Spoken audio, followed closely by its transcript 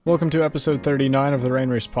Welcome to episode 39 of the Rain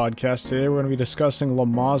Race podcast. Today we're going to be discussing Le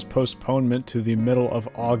Mans' postponement to the middle of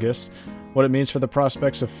August, what it means for the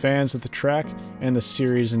prospects of fans at the track, and the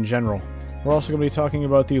series in general. We're also going to be talking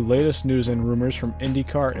about the latest news and rumors from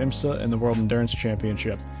IndyCar, IMSA, and the World Endurance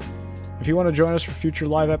Championship. If you want to join us for future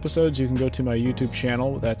live episodes, you can go to my YouTube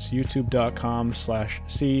channel. That's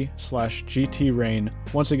youtube.com/c/GTRain.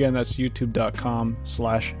 Once again, that's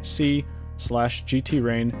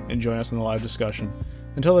youtube.com/c/GTRain, and join us in the live discussion.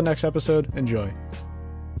 Until the next episode, enjoy.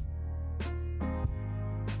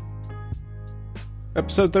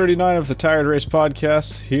 Episode 39 of the Tired Race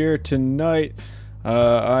podcast here tonight.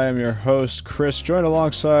 I am your host, Chris, joined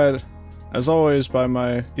alongside, as always, by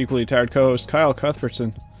my equally tired co-host, Kyle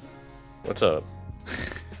Cuthbertson. What's up?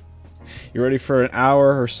 You ready for an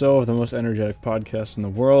hour or so of the most energetic podcast in the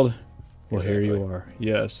world? Well, Exactly. Here you are.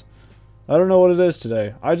 Yes. I don't know what it is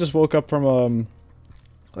today. I just woke up from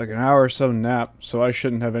like an hour or so nap, so I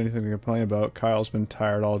shouldn't have anything to complain about. Kyle's been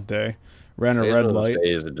tired all day. Ran a Today's red one of those light.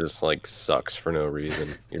 days that just like sucks for no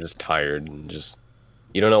reason. You're just tired and just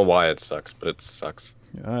you don't know why it sucks, but it sucks.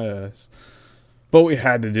 Yes. But we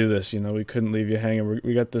had to do this, we couldn't leave you hanging.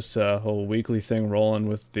 We got this whole weekly thing rolling,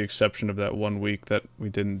 with the exception of that 1 week that we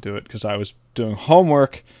didn't do it because I was doing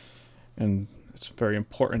homework, and it's very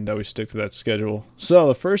important that we stick to that schedule. So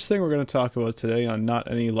the first thing we're going to talk about today, on not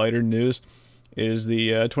any lighter news, is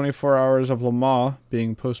the 24 Hours of Le Mans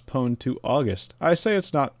being postponed to August. I say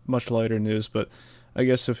it's not much lighter news, but I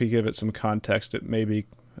guess if we give it some context, it maybe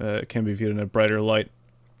can be viewed in a brighter light.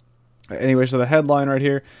 Anyway, so the headline right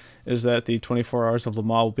here is that the 24 Hours of Le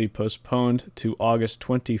Mans will be postponed to August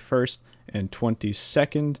 21st and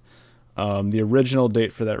 22nd. The original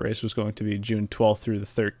date for that race was going to be June 12th through the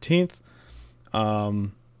 13th.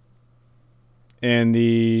 And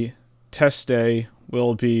the test day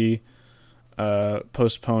will be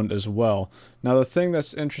postponed as well. Now, the thing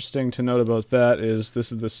that's interesting to note about that is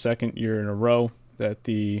this is the second year in a row that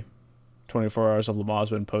the 24 Hours of Le Mans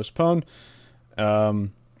has been postponed.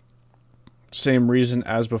 Same reason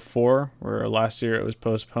as before, where last year it was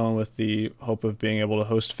postponed with the hope of being able to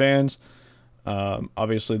host fans.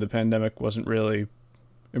 Obviously, the pandemic wasn't really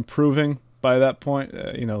improving by that point,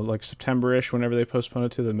 like September-ish, whenever they postponed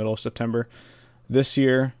it to the middle of September. This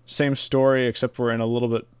year, same story, except we're in a little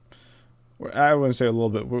bit, I wouldn't say a little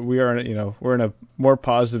bit, we are in, we're in a more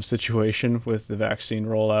positive situation with the vaccine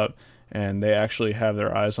rollout, and they actually have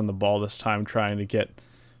their eyes on the ball this time, trying to get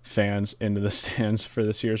fans into the stands for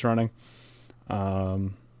this year's running.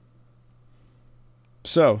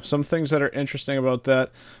 So some things that are interesting about that,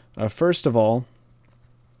 first of all,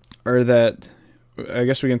 are that I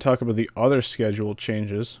guess we can talk about the other schedule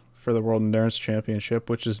changes for the World Endurance Championship,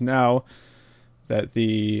 which is now that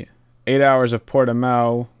the 8 Hours of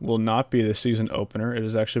Portimao will not be the season opener. It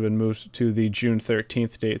has actually been moved to the June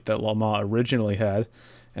 13th date that Le Mans originally had,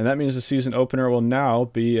 and that means the season opener will now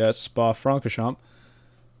be at Spa-Francorchamps,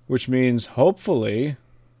 which means hopefully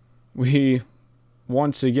we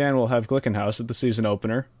once again will have Glickenhaus at the season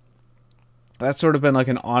opener. That's sort of been like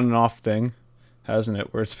an on and off thing, hasn't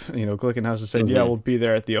it? Where it's, Glickenhaus has said, yeah, we'll be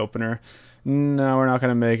there at the opener. No, we're not going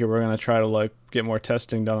to make it. We're going to try to get more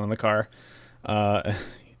testing done on the car.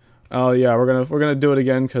 Oh yeah, we're gonna do it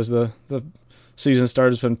again because the season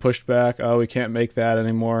start has been pushed back. Oh, we can't make that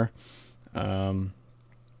anymore. And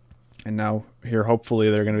now here, hopefully,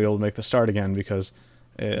 they're going to be able to make the start again because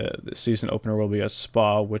the season opener will be at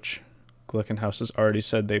Spa, which Glickenhaus has already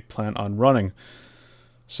said they plan on running.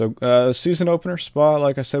 So season opener, Spa,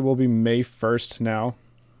 like I said, will be May 1st now,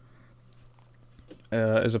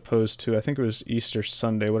 as opposed to, I think it was Easter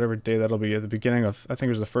Sunday, whatever day that'll be, at the beginning of, I think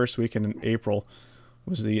it was the first weekend in April,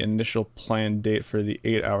 was the initial planned date for the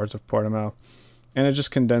 8 Hours of Portimao. And it just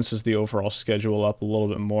condenses the overall schedule up a little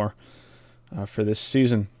bit more for this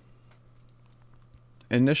season.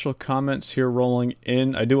 Initial comments here rolling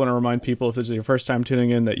in. I do want to remind people, if this is your first time tuning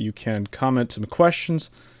in, that you can comment some questions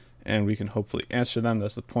and we can hopefully answer them.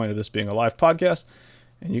 That's the point of this being a live podcast.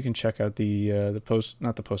 And you can check out the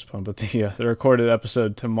recorded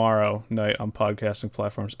episode tomorrow night on podcasting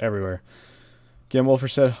platforms everywhere. Gam Wolfer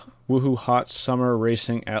said, woohoo, hot summer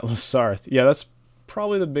racing at Le Sarthe. Yeah, that's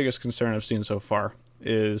probably the biggest concern I've seen so far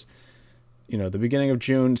is, the beginning of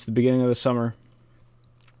June, it's the beginning of the summer.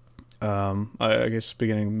 I guess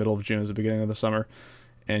middle of June is the beginning of the summer,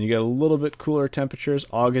 and you get a little bit cooler temperatures.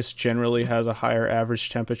 August generally has a higher average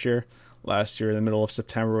temperature. Last year, the middle of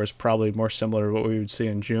September was probably more similar to what we would see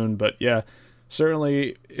in June, but yeah,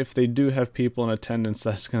 certainly if they do have people in attendance,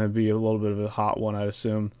 that's going to be a little bit of a hot one, I'd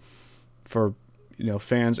assume, for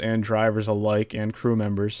fans and drivers alike and crew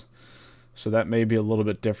members. So that may be a little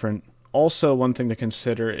bit different. Also, one thing to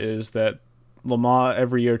consider is that Le Mans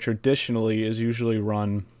every year traditionally is usually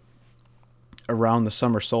run around the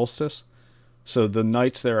summer solstice. So the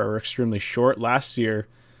nights there are extremely short. Last year,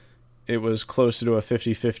 it was closer to a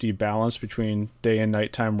 50-50 balance between day and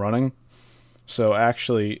nighttime running. So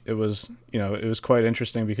actually, it was quite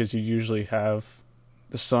interesting because you usually have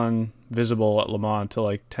the sun visible at Le Mans until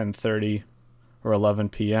like 10:30 or 11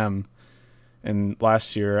 p.m. And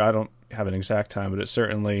last year, I don't have an exact time, but it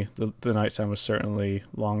certainly the nighttime was certainly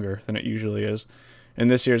longer than it usually is. And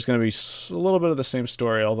this year is going to be a little bit of the same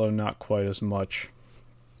story, although not quite as much.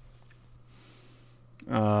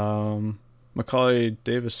 Macaulay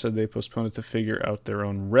Davis said they postponed it to figure out their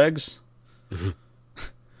own regs.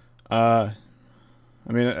 I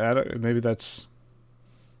mean, maybe that's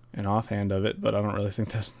an offhand of it, but I don't really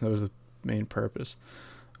think that was the main purpose.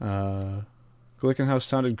 Glickenhaus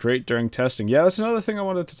sounded great during testing. Yeah, that's another thing I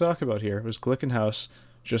wanted to talk about here. Was Glickenhaus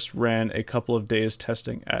just ran a couple of days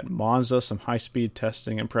testing at Monza, some high-speed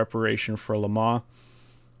testing in preparation for Le Mans.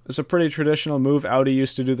 It's a pretty traditional move. Audi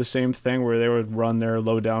used to do the same thing where they would run their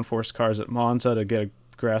low downforce cars at Monza to get a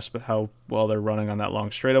grasp at how well they're running on that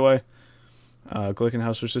long straightaway.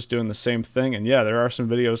 Glickenhaus was just doing the same thing, and yeah, there are some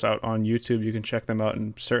videos out on YouTube. You can check them out,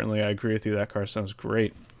 and certainly I agree with you. That car sounds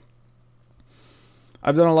great.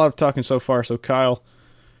 I've done a lot of talking so far, so Kyle,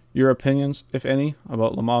 your opinions, if any,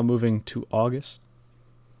 about Le Mans moving to August?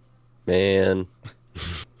 Man.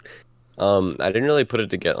 I didn't really put it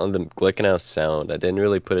together on the Glickenhaus sound. I didn't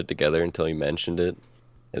really put it together until you mentioned it.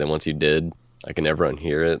 And then once you did, I can never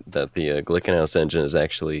unhear it, that the Glickenhaus engine is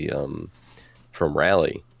actually from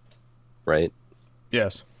Rally, right?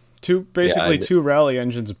 Yes. Two Rally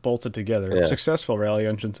engines bolted together. Yeah. Successful Rally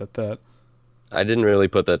engines at that. I didn't really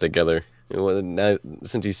put that together.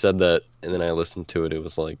 Since you said that, and then I listened to it, it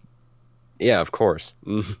was like, yeah, of course.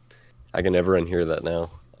 I can never unhear that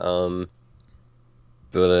now.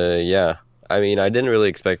 Yeah, I mean, I didn't really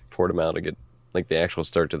expect Portimao to get, like, the actual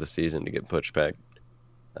start to the season to get pushed back.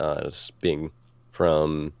 Just being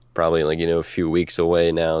from probably, like, a few weeks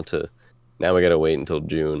away now to now we got to wait until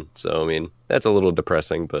June. So, I mean, that's a little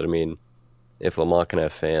depressing, but I mean, if Le Mans can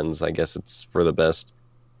have fans, I guess it's for the best.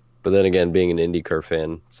 But then again, being an IndyCar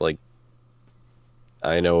fan, it's like,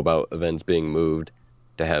 I know about events being moved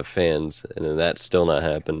to have fans, and then that's still not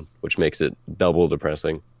happened, which makes it double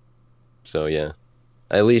depressing. So, yeah.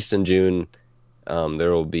 At least in June,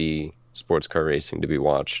 there will be sports car racing to be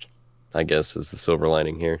watched, I guess, is the silver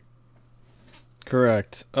lining here.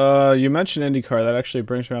 Correct. You mentioned IndyCar. That actually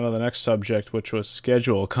brings me on to the next subject, which was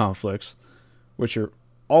schedule conflicts, which are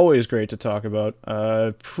always great to talk about.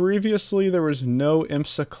 Previously, there was no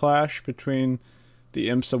IMSA clash between the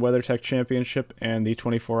IMSA WeatherTech Championship and the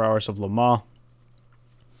 24 Hours of Le Mans.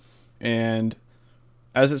 And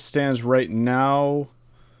as it stands right now,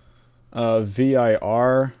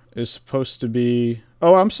 VIR is supposed to be...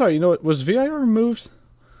 Oh, I'm sorry. You know what? Was VIR moved?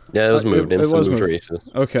 Yeah, it was moved. IMSA moved races.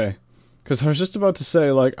 Okay. Because I was just about to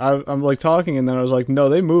say, like, I'm like talking, and then I was like, no,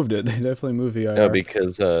 they moved it. They definitely moved VIR. No,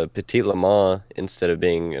 because Petit Le Mans, instead of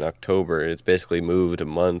being in October, it's basically moved a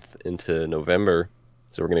month into November.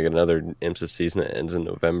 So we're going to get another IMSA season that ends in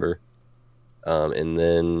November. And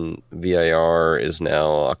then VIR is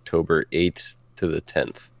now October 8th to the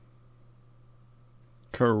 10th.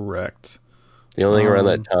 Correct. The only thing around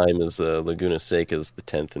that time is Laguna Seca is the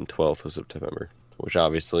 10th and 12th of September, which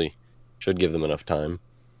obviously should give them enough time.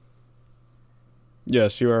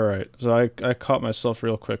 Yes, you are right. So I caught myself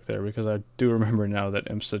real quick there because I do remember now that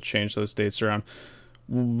IMSA changed those dates around.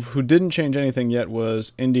 Who didn't change anything yet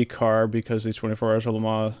was IndyCar because the 24 Hours of Le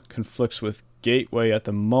Mans conflicts with Gateway at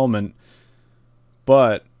the moment.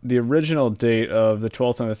 But the original date of the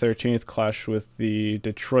 12th and the 13th clashed with the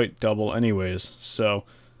Detroit double anyways. So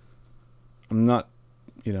I'm not,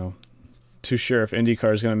 too sure if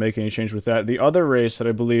IndyCar is going to make any change with that. The other race that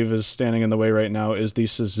I believe is standing in the way right now is the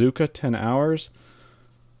Suzuka 10 Hours,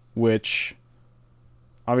 which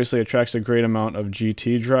obviously attracts a great amount of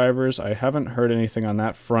GT drivers. I haven't heard anything on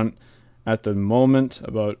that front at the moment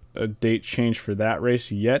about a date change for that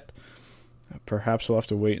race yet. Perhaps we'll have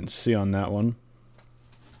to wait and see on that one.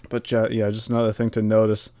 But yeah, just another thing to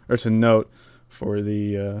note for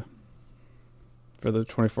the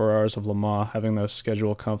 24 Hours of Le Mans having those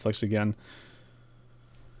schedule conflicts again.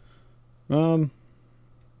 IndyCar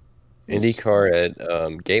at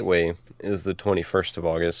Gateway is the 21st of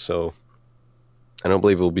August, so I don't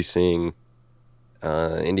believe we'll be seeing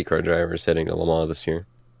IndyCar drivers heading to Le Mans this year.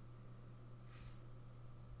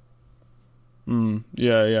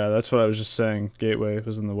 Yeah, that's what I was just saying. Gateway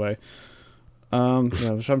was in the way. So I'm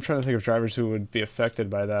trying to think of drivers who would be affected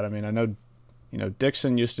by that. I mean, I know,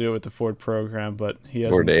 Dixon used to do it with the Ford program, but he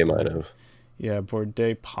hasn't. Bourdais might have. Yeah,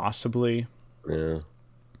 Bourdais possibly. Yeah.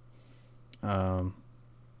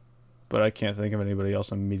 But I can't think of anybody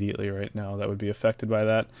else immediately right now that would be affected by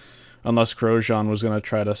that, unless Grosjean was going to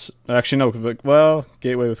try to. Actually, no. But, well,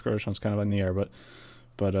 Gateway with Grosjean's kind of in the air, but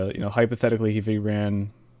hypothetically, if he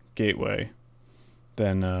ran Gateway,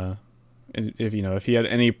 then if he had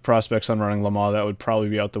any prospects on running Le Mans, that would probably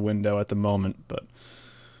be out the window at the moment. But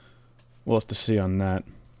we'll have to see on that.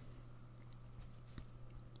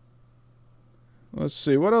 Let's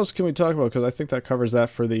see, what else can we talk about? Because I think that covers that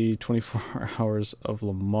for the 24 hours of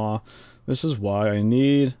Le Mans. This is why I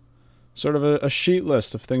need sort of a sheet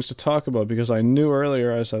list of things to talk about, because I knew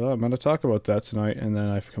earlier, I said, I'm going to talk about that tonight, and then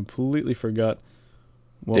I completely forgot.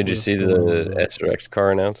 Did you see the SRX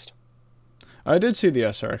car announced? I did see the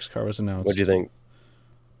SRX car was announced. What do you think?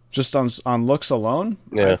 Just on looks alone?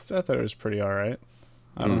 Yeah. I thought it was pretty all right.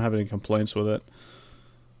 I don't have any complaints with it.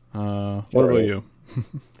 What about you?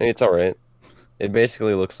 It's all right. It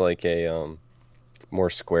basically looks like a more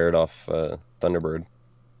squared off Thunderbird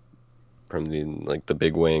from the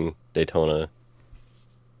big wing Daytona.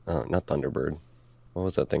 Not Thunderbird. What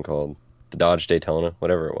was that thing called? The Dodge Daytona,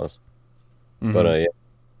 whatever it was. Mm-hmm. But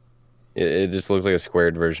yeah, it just looks like a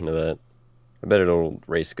squared version of that. I bet it'll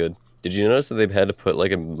race good. Did you notice that they've had to put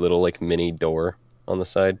like a little mini door on the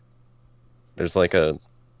side? There's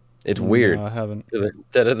it's weird. No, I haven't.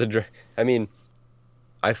 Instead of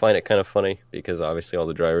I find it kind of funny because obviously all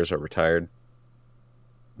the drivers are retired,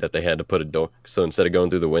 that they had to put a door. So instead of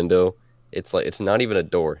going through the window, it's not even a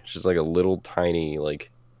door. It's just like a little tiny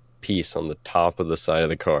piece on the top of the side of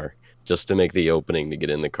the car just to make the opening to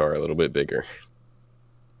get in the car a little bit bigger.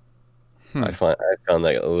 I found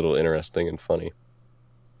that a little interesting and funny.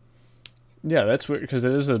 Yeah, that's weird because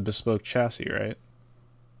it is a bespoke chassis, right?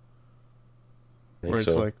 Where it's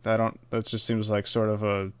so. That just seems like sort of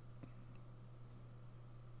a,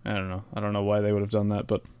 I don't know. I don't know why they would have done that,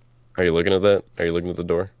 but. Are you looking at that? Are you looking at the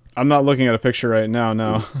door? I'm not looking at a picture right now,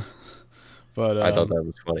 no. But I thought that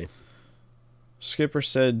was funny. Skipper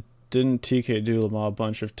said, didn't TK do Le Mans a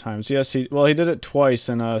bunch of times? Yes, he did it twice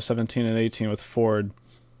in 17 and 18 with Ford.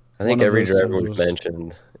 I think every driver we've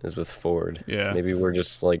mentioned is with Ford. Yeah. Maybe we're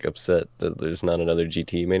just upset that there's not another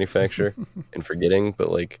GT manufacturer and forgetting, but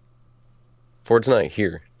Ford's not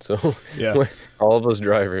here. So yeah. All of those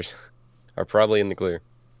drivers are probably in the clear.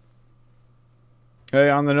 Hey,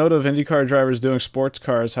 on the note of IndyCar drivers doing sports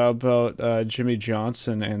cars, how about Jimmy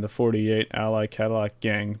Johnson and the 48 Ally Cadillac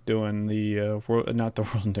gang doing the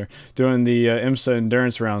doing the IMSA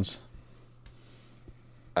endurance rounds?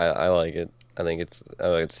 I like it. I think it's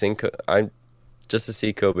just to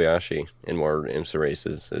see Kobayashi in more IMSA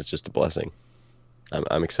races is just a blessing.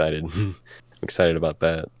 I'm excited. I'm excited about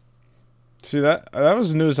that. See, that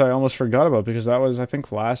was news I almost forgot about because that was, I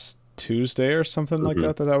think, last Tuesday or something like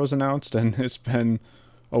that was announced, and it's been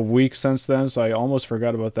a week since then, so I almost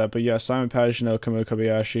forgot about that. But yeah, Simon Pagenaud, Kamui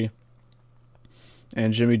Kobayashi,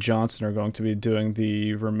 and Jimmy Johnson are going to be doing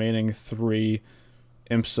the remaining 3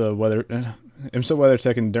 IMSA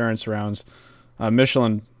WeatherTech endurance rounds,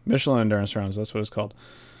 Michelin endurance rounds. That's what it's called.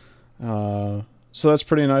 So that's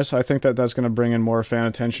pretty nice. I think that's going to bring in more fan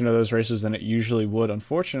attention to those races than it usually would.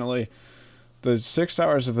 Unfortunately, the 6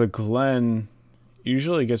 hours of the Glen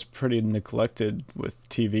usually gets pretty neglected with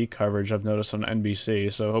TV coverage, I've noticed on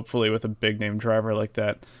NBC. So hopefully with a big name driver like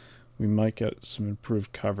that, we might get some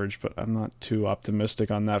improved coverage, but I'm not too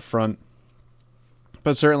optimistic on that front.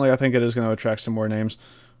 But certainly I think it is going to attract some more names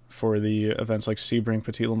for the events like Sebring,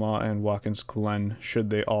 Petit Le Mans, and Watkins Glen,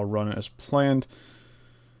 should they all run as planned.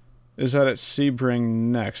 Is that at Sebring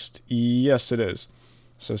next? Yes, it is.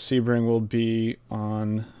 So Sebring will be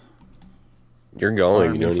on... You're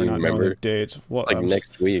going. You don't even remember the dates.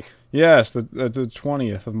 Next week. Yes, the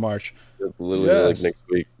 20th of March. Literally next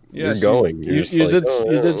week. Yes, you're going. You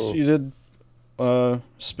did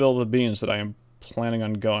spill the beans that I am planning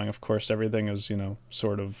on going. Of course, everything is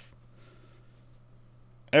sort of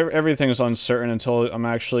everything is uncertain until I'm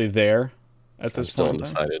actually there. At this point, I'm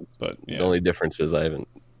still undecided. But yeah. The only difference is I don't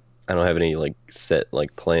have any set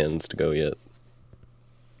plans to go yet.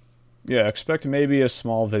 Yeah, expect maybe a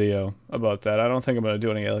small video about that. I don't think I'm going to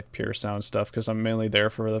do any pure sound stuff because I'm mainly there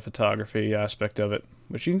for the photography aspect of it,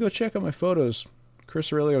 which you can go check out my photos,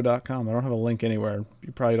 chrisaurelio.com. I don't have a link anywhere.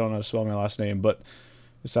 You probably don't know how to spell my last name, but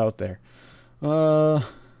it's out there.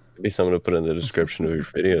 Maybe something to put in the description of your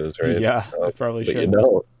videos, right? Yeah, I probably should.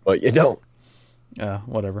 But you don't. Yeah,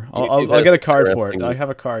 whatever. I'll get a card for it. I have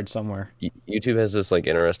a card somewhere. YouTube has this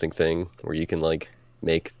interesting thing where you can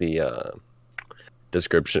make the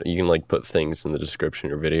description. You can put things in the description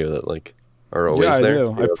of your video that are always there.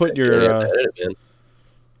 Yeah, I do. I put your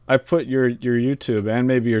I put your YouTube and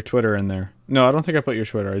maybe your Twitter in there. No, I don't think I put your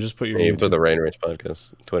Twitter. I just put your Yeah, you put YouTube. the Rain Race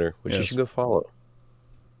podcast Twitter, which you Yes. should go follow.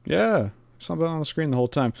 Yeah. It's not been on the screen the whole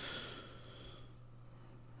time.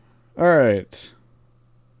 All right.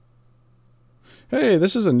 Hey,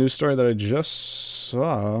 this is a news story that I just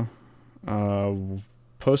saw. Uh,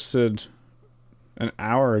 Posted an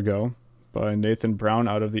hour ago by Nathan Brown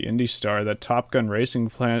out of the IndyStar that Top Gun Racing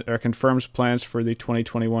confirms plans for the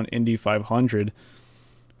 2021 Indy 500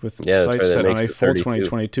 with Yeah, that's sights right. That set on makes a it full 32.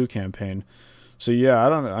 2022 campaign. So yeah, I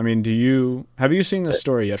don't know. I mean, have you seen this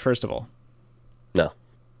story yet? First of all, No.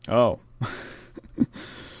 oh,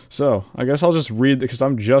 so I guess I'll just read because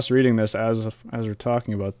I'm just reading this as we're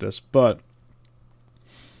talking about this. But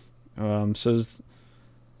says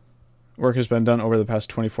work has been done over the past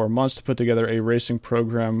 24 months to put together a racing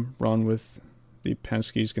program run with the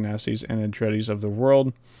Penske's, Ganassis, and Andretti's of the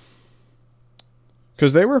world.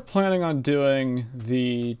 Because they were planning on doing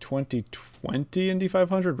the 2020 Indy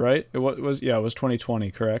 500, right? It was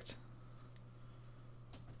 2020, correct?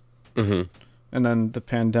 Mm-hmm. And then the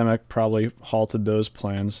pandemic probably halted those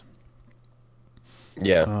plans.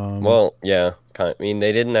 Yeah. Well, yeah. I mean,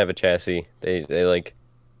 they didn't have a chassis. They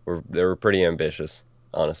were pretty ambitious,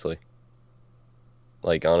 honestly.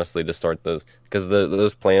 Like honestly, to start those because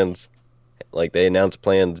those plans, like they announced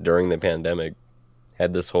plans during the pandemic,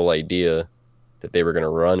 had this whole idea that they were going to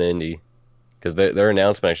run Indy because their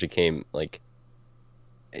announcement actually came like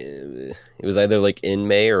it was either like in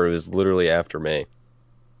May or it was literally after May.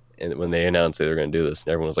 And when they announced they were going to do this,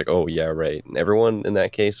 and everyone was like, "Oh yeah, right." And everyone in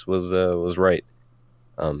that case was right.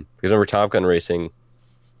 Because remember, Top Gun Racing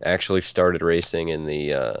actually started racing in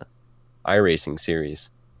the iRacing series.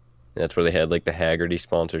 And that's where they had like the Haggerty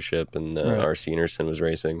sponsorship, and Right. RC Enerson was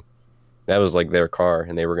racing. That was like their car,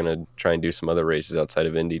 and they were going to try and do some other races outside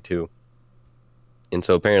of Indy too. And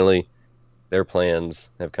so apparently, their plans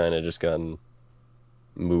have kind of just gotten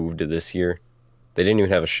moved to this year. They didn't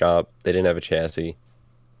even have a shop. They didn't have a chassis,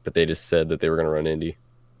 but they just said that they were going to run Indy,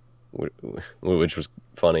 which was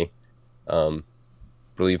funny. I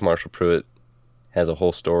believe Marshall Pruitt has a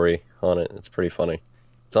whole story on it. It's pretty funny.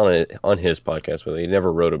 It's on his podcast, but he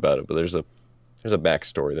never wrote about it. But there's a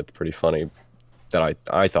backstory that's pretty funny that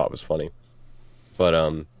I thought was funny.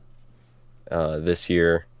 But this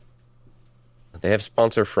year they have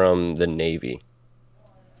sponsor from the Navy,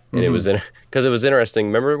 and it was because it was interesting.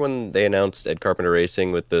 Remember when they announced Ed Carpenter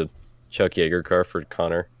Racing with the Chuck Yeager car for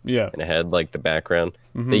Connor? Yeah. And it had like the background.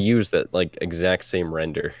 They used that like exact same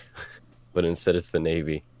render, but instead it's the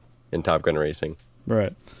Navy in Top Gun Racing.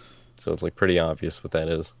 Right. So it's like pretty obvious what that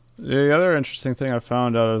is. The other interesting thing I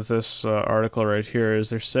found out of this article right here is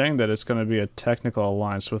they're saying that it's going to be a technical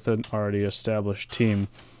alliance with an already established team.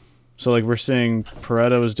 So like we're seeing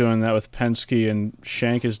Pareto is doing that with Penske and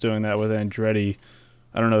Shank is doing that with Andretti.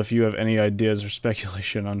 I don't know if you have any ideas or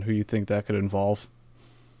speculation on who you think that could involve.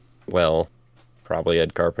 Well, probably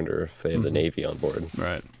Ed Carpenter if they have the Navy on board.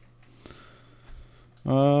 Right.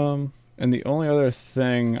 And the only other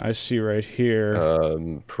thing I see right here...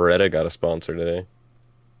 Paretta got a sponsor today.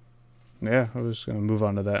 Yeah, I was going to move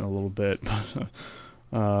on to that in a little bit.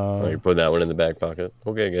 Oh, you're putting that one in the back pocket.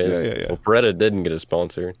 Okay, guys. Yeah. Well, Paretta didn't get a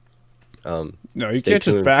sponsor. No, you can't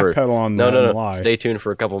just backpedal on that and lie. Stay tuned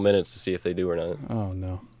for a couple minutes to see if they do or not. Oh,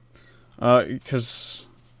 no. Because...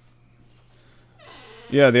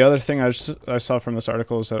 Yeah, the other thing I saw from this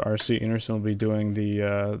article is that RC Enerson will be doing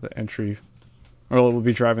the entry... Or will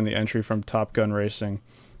be driving the entry from Top Gun Racing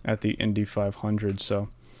at the Indy 500. So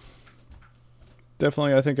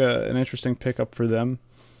definitely, I think an interesting pickup for them.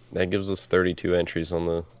 That gives us 32 entries on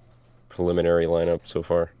the preliminary lineup so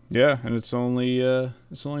far. Yeah, and it's only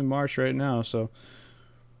March right now. So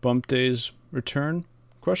bump days return?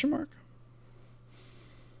 Question mark.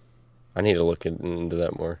 I need to look into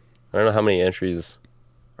that more. I don't know how many entries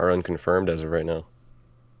are unconfirmed as of right now.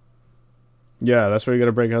 Yeah, that's where you got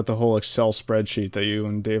to break out the whole Excel spreadsheet that you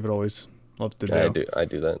and David always love to do. I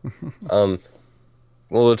do that. Well,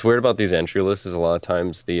 what's weird about these entry lists is a lot of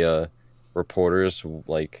times the reporters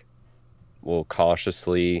will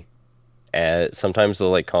cautiously add. Sometimes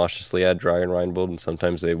they'll cautiously add Dry and Reinbold, and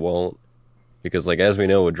sometimes they won't, because as we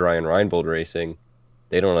know with Dry and Reinbold racing,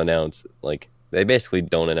 they don't announce they basically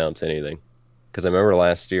don't announce anything. Because I remember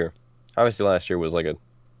last year, obviously last year was I'm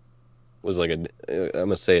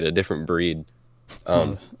gonna say it, a different breed.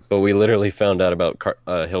 But we literally found out about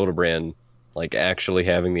Hildebrand actually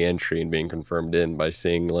having the entry and being confirmed in by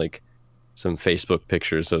seeing some Facebook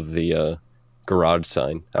pictures of the garage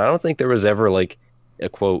sign. I don't think there was ever a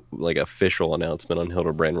quote official announcement on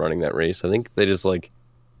Hildebrand running that race. I think they just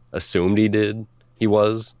assumed he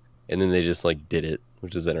was, and then they just did it,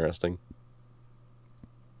 which is interesting.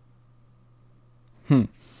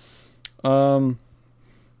 Um,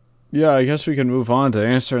 yeah, I guess we can move on to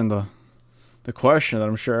answering the question that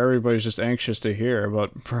I'm sure everybody's just anxious to hear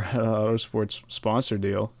about Autosport's sponsor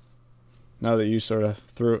deal. Now that you sort of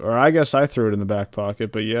threw, or I guess I threw it in the back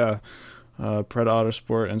pocket, but yeah, Pret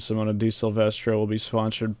Autosport and Simona Di Silvestro will be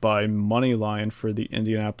sponsored by Moneyline for the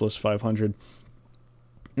Indianapolis 500.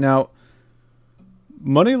 Now,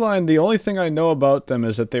 Moneyline, the only thing I know about them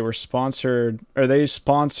is that they were sponsored, or they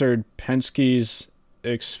sponsored Penske's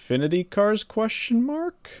Xfinity cars? Question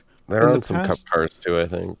mark. They're In the on some cup past. cars too, I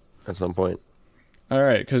think, at some point. All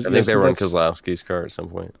right, because I think they so were on that's Kozlowski's car at some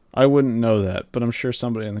point. I wouldn't know that, but I'm sure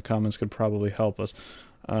somebody in the comments could probably help us.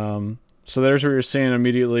 So there's where you're seeing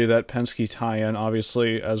immediately that Penske tie-in.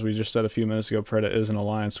 Obviously, as we just said a few minutes ago, Preda is an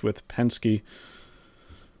alliance with Penske.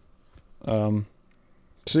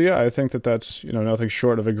 So yeah, I think that's nothing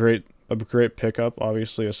short of a great pickup.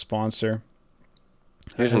 Obviously, a sponsor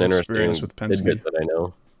that Here's an has interesting experience with tidbit Penske. that I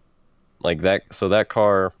know. Like that, so that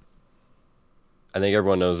car, I think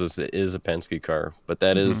everyone knows this is a Penske car, but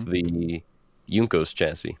that is Hmm. the Juncos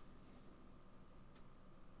chassis.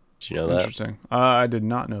 Did you know that? Interesting. I did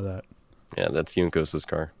not know that. Yeah, that's Juncos's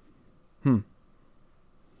car. Hmm.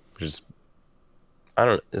 Which is, I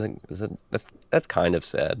don't, that's kind of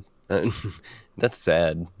sad. That's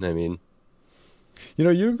sad. I mean,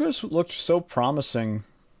 You guys looked so promising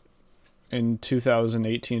in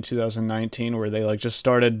 2018, 2019, where they like just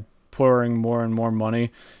started pouring more and more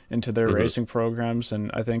money into their mhm. racing programs, and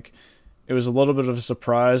I think it was a little bit of a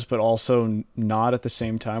surprise, but also not at the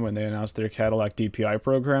same time when they announced their Cadillac DPI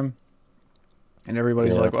program, and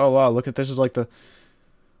everybody's Yeah, like, "Oh wow, look at this is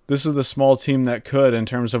the small team that could," in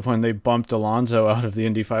terms of when they bumped Alonso out of the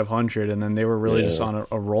Indy 500, and then they were really just yeah. on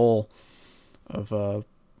a roll of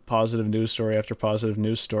positive news story after positive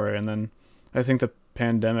news story, and then I think the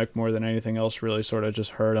pandemic more than anything else really sort of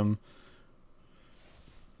just hurt them.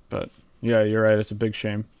 But yeah, you're right. It's a big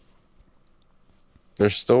shame. They're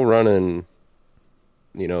still running,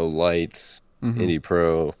 lights, Hmm. Indy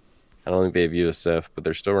Pro. I don't think they have USF, but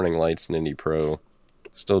they're still running lights in Indy Pro.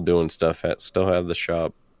 Still doing stuff. Still have the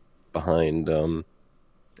shop behind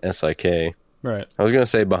SIK. Right. I was gonna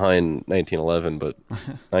say behind 1911, but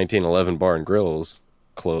 1911 Bar and Grill is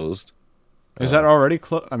closed. Is that Uh, already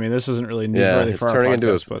close? I mean, this isn't really yeah, newsworthy for our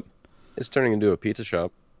podcast, but it's turning into a pizza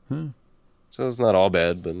shop. huh. So it's not all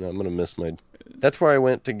bad, but I'm gonna miss my. That's where I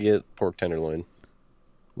went to get pork tenderloin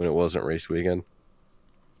when it wasn't race weekend.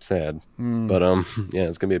 Sad, Hmm. but yeah,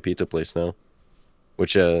 it's gonna be a pizza place now,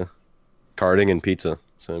 which karting and pizza.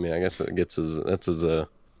 So I mean, I guess it gets as that's as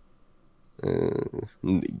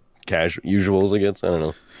casual usual as it gets. I don't know.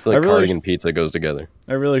 I feel I like really, karting and pizza goes together,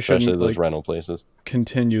 I really especially shouldn't those like rental places.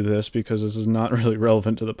 continue this because this is not really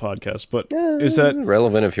relevant to the podcast. But Yeah, is it's that?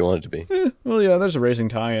 relevant if you want it to be. Well, yeah. There's a racing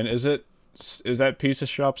tie-in. Is that pizza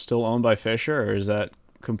shop still owned by Fisher, or is that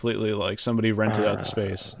completely like somebody rented out the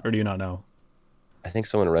space, or do you not know? I think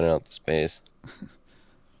someone rented out the space.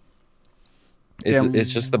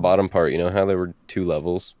 It's just the Damn. bottom part. You know how there were two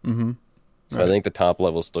levels. Mm-hmm. So I Right. think the top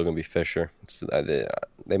level is still gonna be Fisher.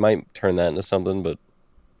 They might turn that into something, but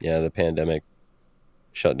yeah, the pandemic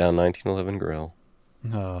shut down 1911 Grill.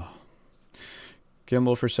 Uh,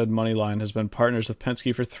 Gimblfer said Moneyline has been partners with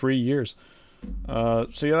Penske for 3 years. So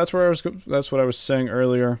yeah, that's what I was saying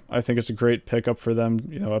earlier. I think it's a great pickup for them.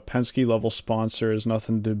 A Penske level sponsor is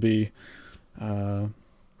nothing to be uh,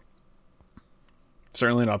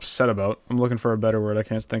 certainly not upset about. I'm looking for a better word. I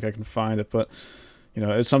can't think I can find it, but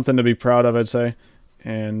it's something to be proud of, I'd say.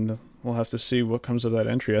 And we'll have to see what comes of that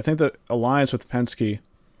entry. I think the alliance with Penske.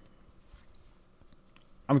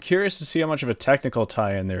 I'm curious to see how much of a technical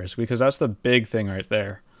tie-in there is, because that's the big thing right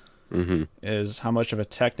there. Hmm. Is how much of a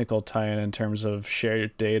technical tie-in in terms of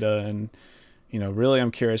shared data, and really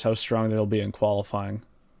I'm curious how strong they'll be in qualifying.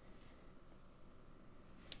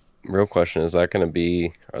 Real question is that gonna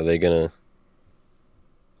be? Are they gonna?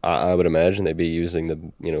 I would imagine they'd be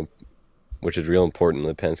using which is real important,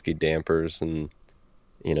 the Penske dampers and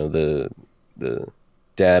the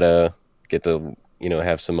data. Get to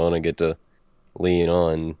have Simona get to lean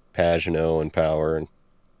on Pagano and Power and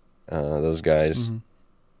those guys. Hmm.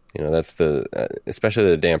 That's especially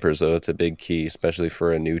the dampers though. It's a big key, especially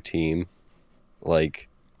for a new team like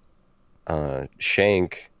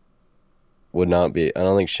Shank would not be. I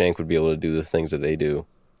don't think Shank would be able to do the things that they do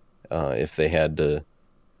if they had to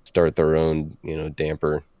start their own,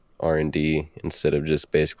 damper R&D instead of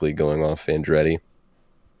just basically going off Andretti.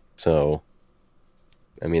 So,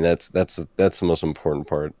 I mean, that's the most important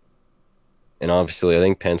part. And obviously, I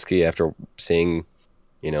think Penske, after seeing,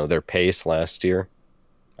 their pace last year,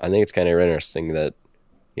 I think it's kind of interesting that,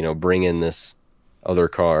 bring in this other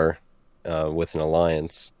car with an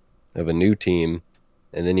alliance of a new team,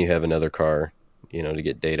 and then you have another car, to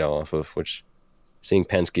get data off of, which seeing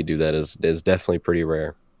Penske do that is definitely pretty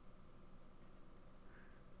rare.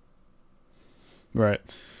 Right.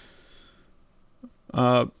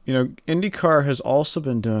 IndyCar has also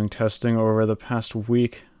been doing testing over the past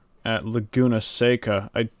week at Laguna Seca.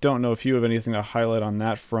 I don't know if you have anything to highlight on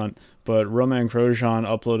that front, but Romain Grosjean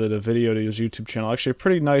uploaded a video to his YouTube channel. Actually, a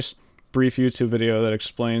pretty nice, brief YouTube video that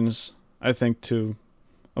explains, I think, to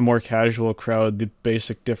a more casual crowd, the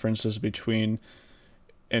basic differences between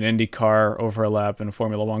an Indy car over a lap and a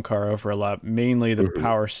Formula One car over a lap, mainly the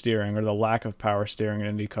power steering or the lack of power steering in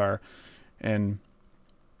Indy car. And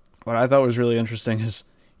what I thought was really interesting is,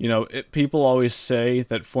 people always say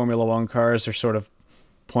that Formula One cars are sort of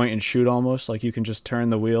point and shoot almost, like you can just turn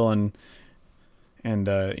the wheel and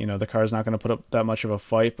the car's not going to put up that much of a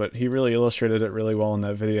fight. But he really illustrated it really well in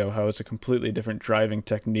that video, how it's a completely different driving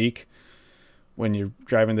technique when you're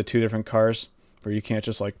driving the two different cars, where you can't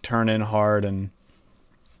just like turn in hard and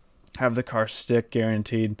have the car stick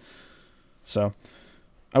guaranteed. So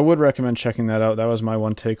I would recommend checking that out. That was my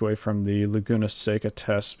one takeaway from the Laguna Seca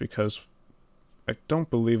test, because I don't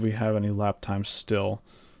believe we have any lap times still.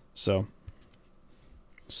 So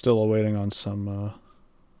still awaiting on some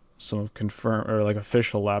confirm or like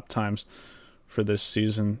official lap times for this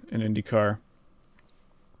season in IndyCar.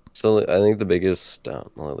 So I think the biggest,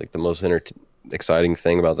 the most exciting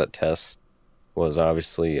thing about that test was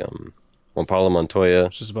obviously when Paulo Montoya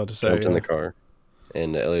Just about to say, jumped in the car,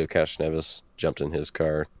 and Elio Castroneves jumped in his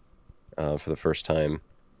car for the first time,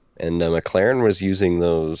 and McLaren was using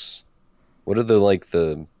those. What are the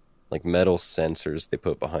metal sensors they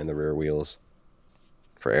put behind the rear wheels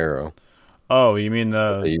for aero? Oh, you mean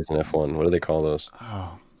They use in F1. What do they call those?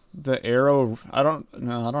 the aero? I don't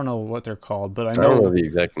know what they're called, but I I don't know know the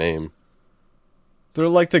exact name. they're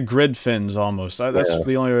like the grid fins almost. That's Yeah.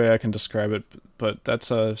 the only way I can describe it. But that's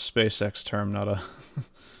a SpaceX term, not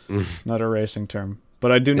a racing term.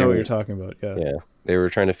 But I do know what you're talking about. Yeah. Yeah, they were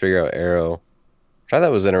trying to figure out aero, which I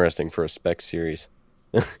thought was interesting for a spec series.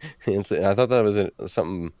 I thought that was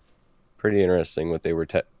something pretty interesting what they were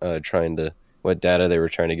what data they were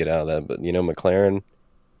trying to get out of that. But McLaren,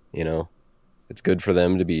 it's good for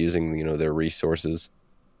them to be using their resources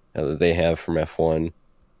that they have from F1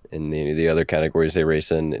 and the other categories they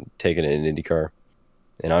race in, and taking it in IndyCar.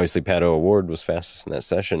 And obviously, Pato O'Ward was fastest in that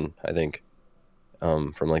session, I think,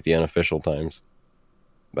 from like the unofficial times,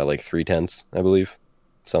 by like 0.3, I believe,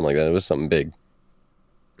 something like that. It was something big.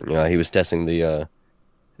 He was testing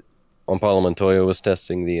Juan Pablo Montoya was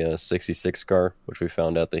testing the 66 car, which we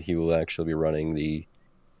found out that he will actually be running the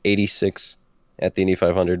 86 at the Indy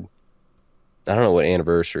 500. I don't know what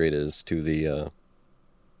anniversary it is to the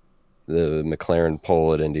McLaren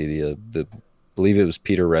pole at Indy. I believe it was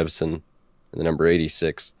Peter Revson and the number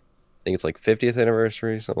 86. I think it's like 50th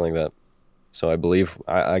anniversary, something like that. So I believe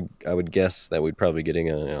I would guess that we'd probably getting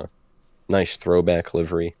a nice throwback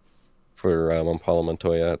livery for Juan Pablo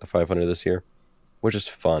Montoya at the 500 this year, which is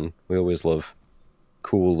fun. We always love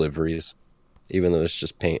cool liveries, even though it's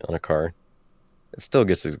just paint on a car. It still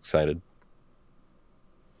gets us excited.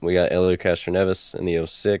 We got Elio Castroneves in the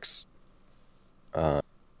 06,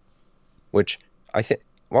 which I think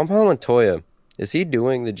Juan Pablo Montoya, is he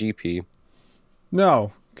doing the GP?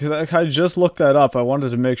 No, because I just looked that up. I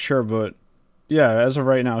wanted to make sure, but yeah, as of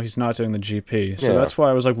right now, he's not doing the GP. So Yeah. that's why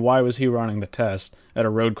I was like, why was he running the test at a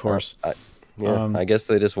road course? I guess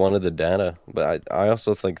they just wanted the data, but I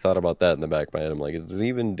also thought about that in the back of my head. I'm like, is he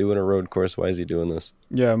even doing a road course? Why is he doing this?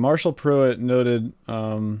 Yeah, Marshall Pruitt noted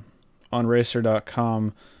on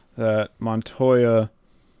Racer.com that Montoya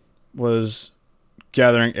was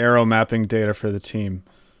gathering aero mapping data for the team.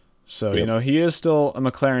 So, Yep. he is still a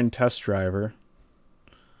McLaren test driver.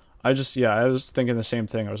 I was thinking the same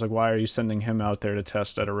thing. I was like, why are you sending him out there to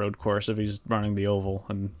test at a road course if he's running the oval?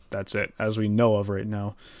 And that's it, as we know of right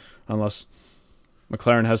now. Unless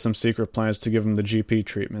McLaren has some secret plans to give him the GP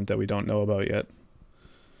treatment that we don't know about yet.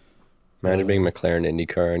 Imagine being McLaren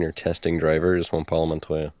IndyCar and your testing driver is Juan Pablo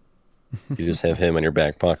Montoya. You just have him in your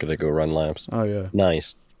back pocket to go run laps. Oh, yeah.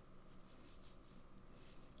 Nice.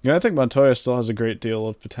 Yeah, I think Montoya still has a great deal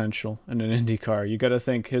of potential in an Indy car. You got to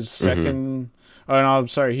think his second. Oh no, I'm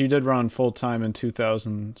sorry. He did run full time in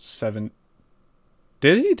 2007.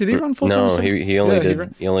 Did he? Did he run full time? No, he only Yeah,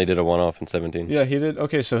 did. He only did a one-off in 17. Yeah, he did.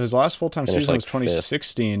 Okay, so his last full time Finished season was like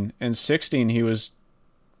 2016. In 16, he was,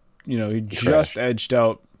 he just crashed. edged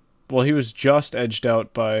out. Well, he was just edged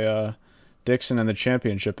out by Dixon in the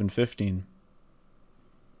championship in 15.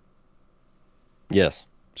 Yes.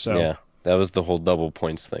 So Yeah, that was the whole double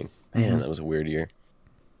points thing. Man, that was a weird year.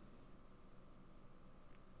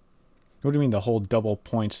 What do you mean the whole double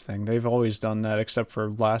points thing? They've always done that except for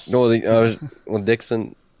No, last. well,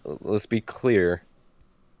 Dixon. Let's be clear.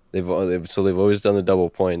 They've always done the double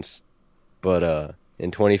points, but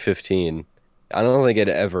in 2015, I don't think it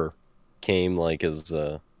ever came like as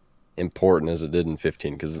important as it did in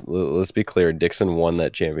 15. Because let's be clear, Dixon won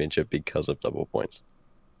that championship because of double points.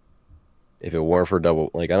 If it weren't for double,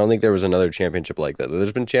 like I don't think there was another championship like that.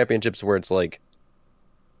 There's been championships where it's like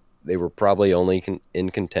they were probably only in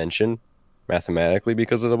contention mathematically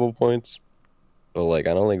because of double points, but like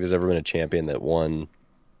I don't think there's ever been a champion that won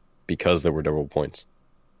because there were double points.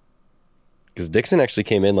 Because Dixon actually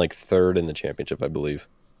came in like third in the championship, I believe,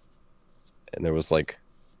 and there was like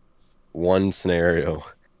one scenario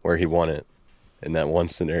where he won it, and that one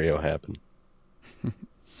scenario happened.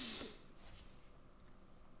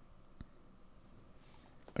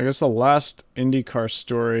 I guess the last IndyCar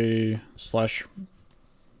story slash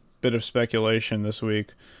bit of speculation this week,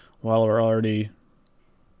 while we're already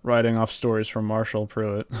writing off stories from Marshall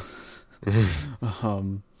Pruitt,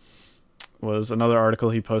 um, was another article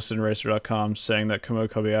he posted in Racer.com saying that Kamui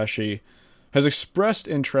Kobayashi has expressed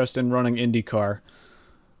interest in running IndyCar.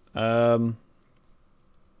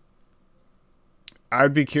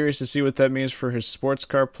 I'd be curious to see what that means for his sports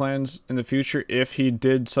car plans in the future if he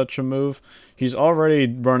did such a move. He's already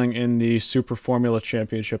running in the Super Formula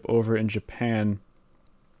Championship over in Japan,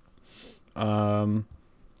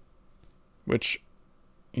 which,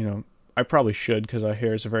 I probably should because I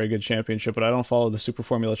hear it's a very good championship, but I don't follow the Super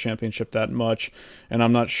Formula Championship that much, and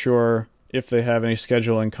I'm not sure if they have any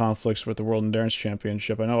scheduling conflicts with the World Endurance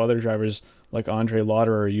Championship. I know other drivers like Andre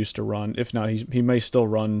Lauderer used to run. If not, he may still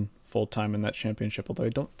run full-time in that championship, although I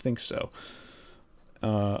don't think so,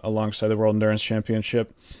 alongside the World Endurance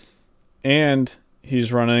Championship. And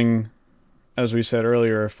he's running, as we said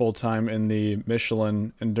earlier, full-time in the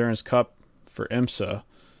Michelin Endurance Cup for IMSA.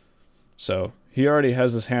 So he already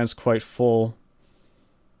has his hands quite full.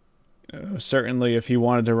 Certainly, if he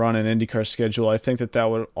wanted to run an IndyCar schedule, I think that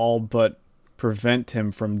would all but prevent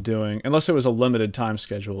him from doing, unless it was a limited time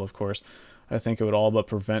schedule, of course, I think it would all but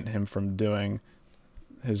prevent him from doing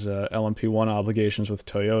his LMP1 obligations with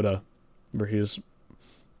Toyota, where he's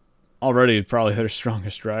already probably their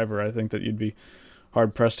strongest driver. I think that you'd be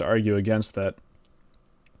hard-pressed to argue against that.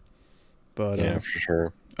 But Yeah, for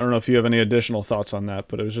sure. I don't know if you have any additional thoughts on that,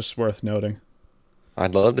 but it was just worth noting.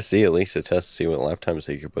 I'd love to see at least a test to see what lap times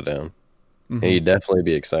he could put down. Mm-hmm. And he'd definitely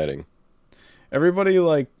be exciting. Everybody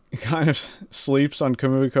kind of sleeps on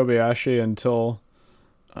Kamui Kobayashi until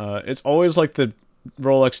it's always like the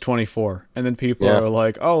Rolex 24, and then people are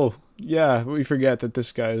like, "Oh, yeah, we forget that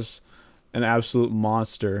this guy's an absolute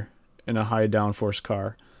monster in a high downforce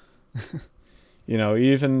car."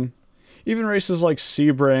 Even races like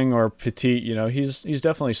Sebring or Petit, he's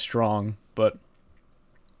definitely strong, but.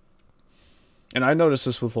 And I noticed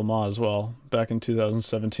this with Le Mans as well, back in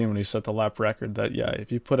 2017 when he set the lap record, that, if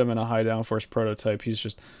you put him in a high downforce prototype, he's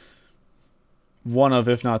just one of,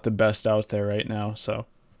 if not the best out there right now. So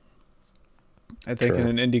I think in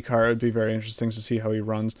an IndyCar, it would be very interesting to see how he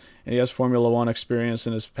runs. And he has Formula One experience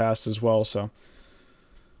in his past as well, so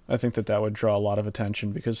I think that would draw a lot of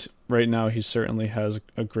attention because right now he certainly has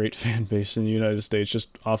a great fan base in the United States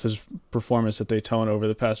just off his performance at Daytona over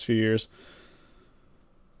the past few years.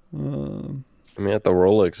 At the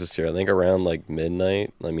Rolex this year, I think around like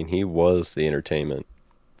midnight, he was the entertainment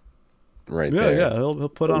right there. Yeah, he'll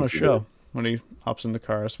put on a show when he hops in the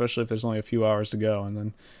car, especially if there's only a few hours to go and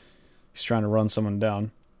then he's trying to run someone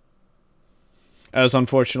down. As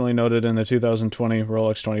unfortunately noted in the 2020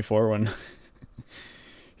 Rolex 24 when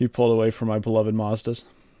he pulled away from my beloved Mazdas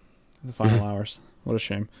in the final hours. What a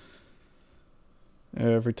shame.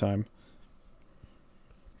 Every time.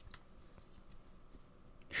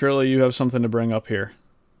 Surely you have something to bring up here,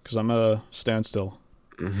 because I'm at a standstill.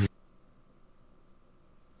 Mm-hmm.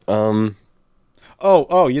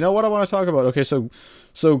 Oh, you know what I want to talk about? Okay, so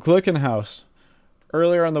Glickenhaus,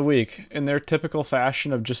 earlier in the week, in their typical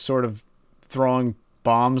fashion of just sort of throwing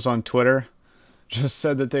bombs on Twitter, just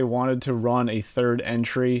said that they wanted to run a third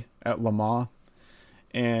entry at Le Mans,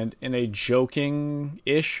 and in a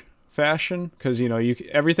joking-ish fashion, because,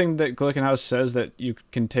 everything that Glickenhaus says that you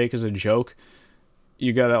can take as a joke,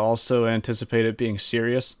 you got to also anticipate it being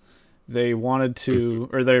serious. They wanted to,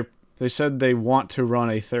 or they said they want to run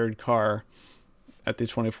a third car at the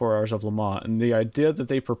 24 Hours of Le Mans. And the idea that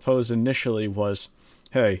they proposed initially was,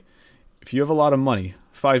 hey, if you have a lot of money,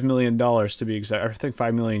 $5 million to be exact, or I think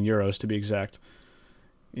 5 million euros to be exact,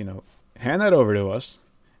 hand that over to us.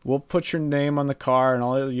 We'll put your name on the car and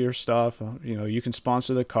all your stuff. You can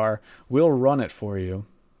sponsor the car. We'll run it for you.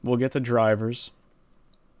 We'll get the drivers.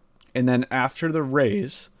 And then after the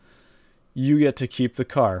race, you get to keep the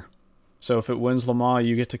car. So if it wins Le Mans,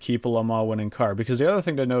 you get to keep a Le Mans winning car. Because the other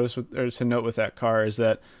thing to note with that car is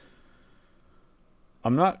that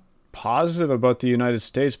I'm not positive about the United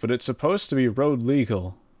States, but it's supposed to be road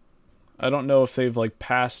legal. I don't know if they've like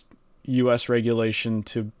passed US regulation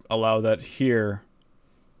to allow that here,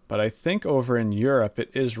 but I think over in Europe it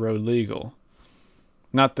is road legal.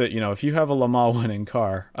 Not that, if you have a Le Mans winning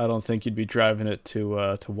car, I don't think you'd be driving it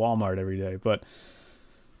to Walmart every day, but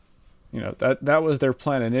that was their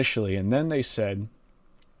plan initially, and then they said,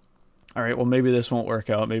 all right, well, maybe this won't work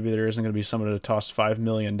out. Maybe there isn't going to be someone to toss $5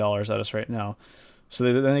 million at us right now. So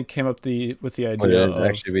then they came up with the idea it'd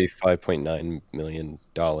actually be $5.9 million.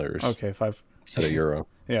 Okay, instead of euro.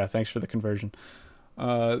 Yeah, thanks for the conversion.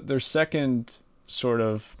 Their second sort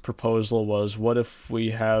of proposal was, what if we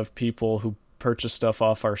have people who purchase stuff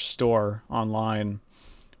off our store online,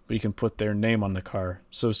 but you can put their name on the car.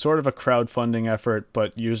 So sort of a crowdfunding effort,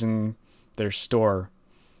 but using their store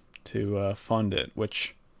to fund it,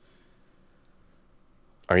 which...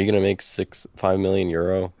 Are you going to make 5 million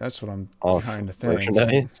euro? That's what I'm trying to think.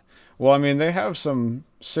 Merchandise? Well, I mean, they have some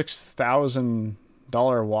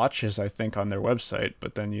 $6,000 watches, I think, on their website,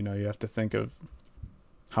 but then, you have to think of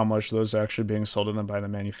how much those are actually being sold to them by the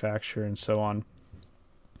manufacturer and so on.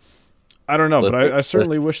 I don't know, but I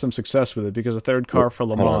certainly wish them success with it, because a third car for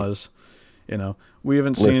Le Mans, we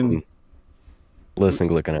haven't seen... Listen,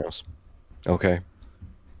 Glickenhaus. Okay.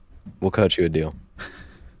 We'll cut you a deal.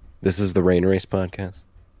 This is the Rain Race podcast.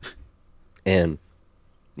 And,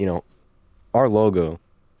 our logo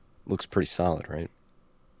looks pretty solid, right?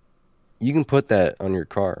 You can put that on your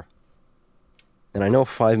car. And I know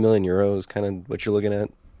 5 million euros is kind of what you're looking at.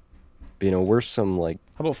 But, we're some, How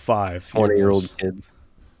about 5 20-year-old kids.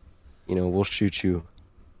 We'll shoot you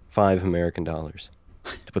 $5 American to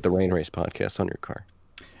put the Rain Race podcast on your car.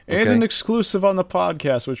 Okay? And an exclusive on the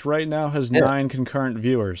podcast, which right now has 9 concurrent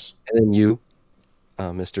viewers. And then you,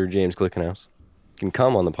 Mr. James Glickenhaus, can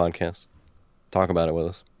come on the podcast, talk about it with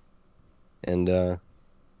us. And,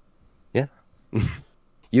 yeah.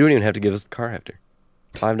 You don't even have to give us the car after.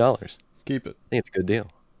 $5. Keep it. I think it's a good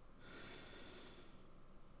deal.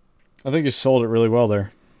 I think you sold it really well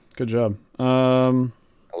there. Good job. I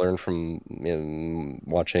learned from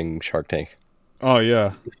watching Shark Tank. Oh,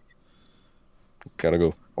 yeah. Gotta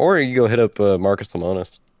go. Or you go hit up Marcus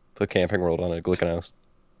Lemonis, put Camping World on a Glickenhaus,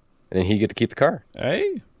 and then he get to keep the car.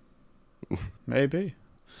 Hey. Maybe.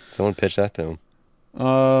 Someone pitched that to him.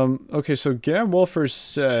 Okay, so Gam Wolfers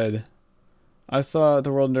said, I thought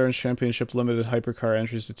the World Endurance Championship limited hypercar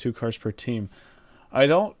entries to 2 cars per team. I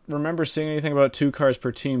don't remember seeing anything about 2 cars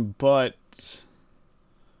per team, but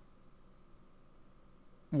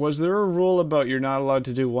was there a rule about you're not allowed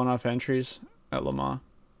to do one-off entries at Le Mans?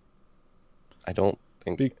 I don't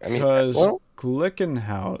think... Because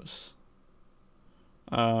Glickenhaus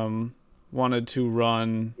wanted to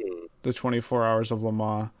run the 24 hours of Le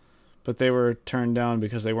Mans, but they were turned down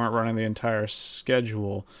because they weren't running the entire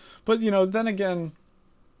schedule. But, then again,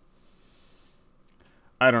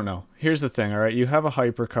 I don't know. Here's the thing, all right? You have a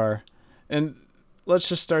hypercar, and let's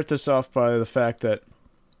just start this off by the fact that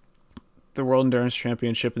the World Endurance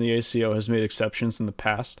Championship and the ACO has made exceptions in the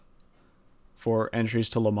past for entries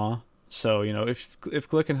to Le Mans. So, if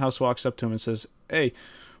Glickenhaus walks up to him and says, hey,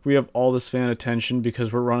 we have all this fan attention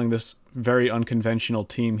because we're running this very unconventional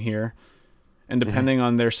team here, and depending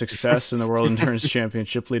on their success in the World Endurance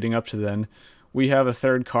Championship leading up to then, we have a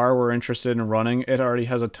third car we're interested in running. It already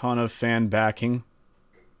has a ton of fan backing,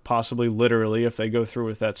 possibly literally if they go through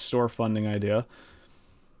with that store funding idea.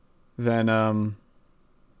 Then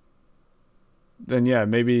yeah,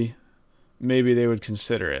 maybe they would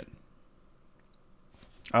consider it.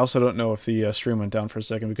 I also don't know if the stream went down for a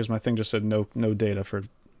second because my thing just said no data for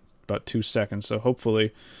about 2 seconds. So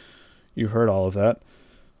hopefully you heard all of that.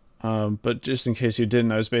 But just in case you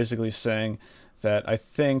didn't, I was basically saying that I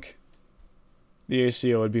think the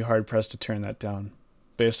ACO would be hard pressed to turn that down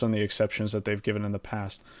based on the exceptions that they've given in the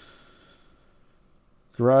past.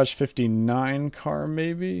 Garage 59 car,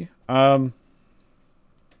 maybe? Well,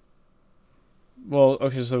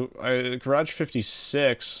 okay, so Garage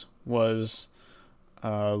 56 was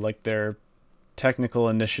like their technical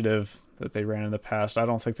initiative that they ran in the past. I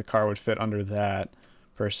don't think the car would fit under that,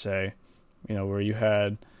 per se. Where you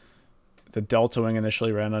had the Delta Wing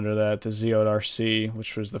initially ran under that, the Zeod RC,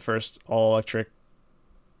 which was the first all-electric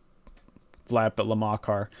lap at Le Mans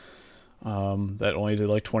car that only did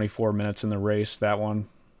like 24 minutes in the race, that one.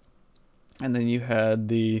 And then you had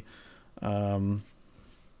the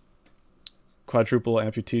quadruple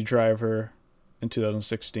amputee driver in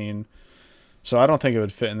 2016. So I don't think it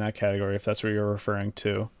would fit in that category if that's what you're referring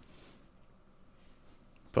to.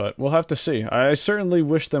 But we'll have to see. I certainly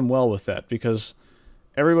wish them well with that because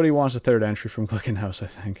everybody wants a third entry from Glickenhaus, I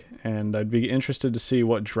think. And I'd be interested to see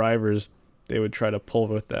what drivers they would try to pull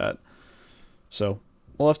with that. So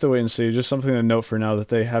we'll have to wait and see. Just something to note for now that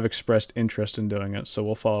they have expressed interest in doing it. So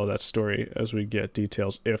we'll follow that story as we get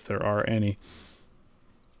details, if there are any.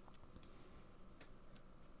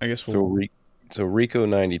 I guess we'll... So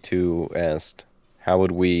Rico92 asked, how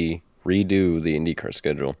would we redo the IndyCar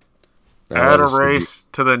schedule? Add a race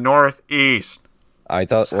to the northeast. I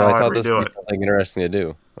thought this would be something interesting to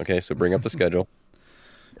do. Okay, so bring up the schedule,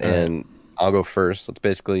 and I'll go first. Let's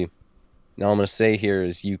basically. Now I'm going to say here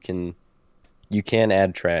is you can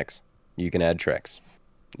add tracks. You can add tracks,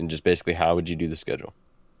 and just basically how would you do the schedule?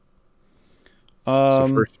 So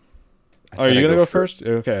first, are you going to go first?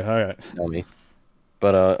 Okay, all right. Tell me.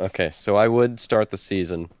 But okay, so I would start the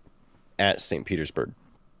season at St. Petersburg.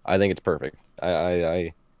 I think it's perfect.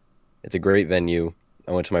 It's a great venue.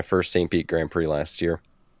 I went to my first St. Pete Grand Prix last year.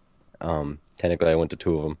 Technically, I went to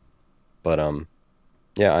 2 of them, but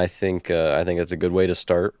yeah, I think that's a good way to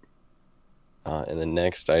start. And then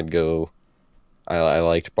next, I'd go. I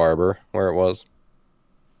liked Barber where it was.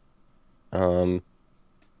 And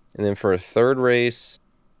then for a third race,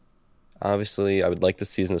 obviously, I would like the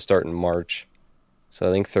season to start in March. So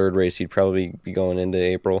I think third race, you'd probably be going into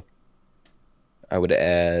April. I would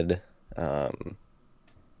add.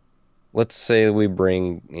 Let's say we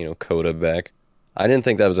bring, Coda back. I didn't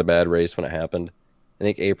think that was a bad race when it happened. I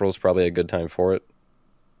think April's probably a good time for it.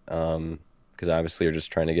 Because obviously you're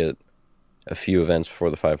just trying to get a few events before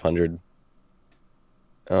the 500.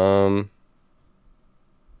 And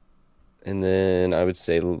then I would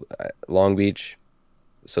say Long Beach.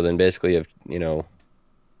 So then basically you have,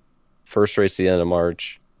 first race at the end of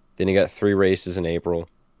March. Then you got 3 races in April.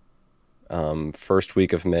 First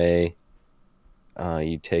week of May.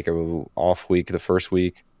 You take a off week the first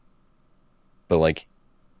week, but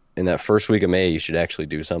in that first week of May, you should actually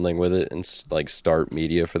do something with it and start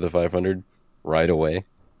media for the 500 right away,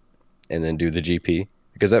 and then do the GP,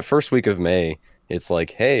 because that first week of May, it's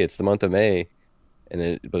hey, it's the month of May,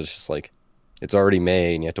 but it's just it's already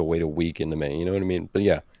May and you have to wait a week into May. You know what I mean? But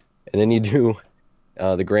yeah, and then you do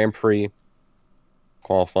the Grand Prix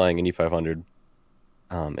qualifying Indy 500,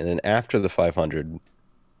 and then after the 500.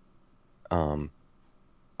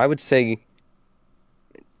 I would say,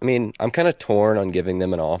 I'm kind of torn on giving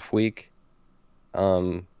them an off week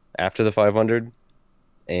after the 500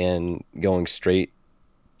 and going straight,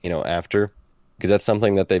 after, because that's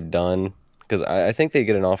something that they've done. Because I think they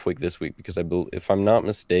get an off week this week because if I'm not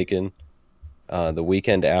mistaken, the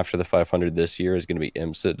weekend after the 500 this year is going to be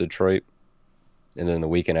IMSA Detroit. And then the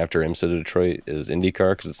weekend after IMSA Detroit is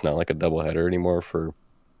IndyCar, because it's not like a doubleheader anymore for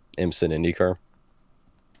IMSA and IndyCar.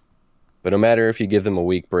 But no matter if you give them a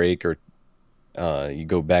week break or you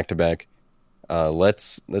go back to back,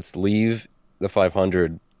 let's leave the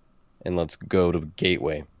 500 and let's go to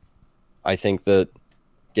Gateway. I think that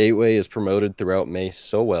Gateway is promoted throughout May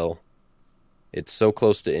so well. It's so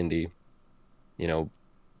close to Indy,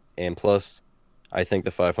 and plus, I think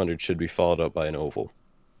the 500 should be followed up by an oval.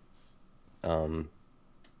 And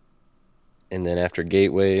then after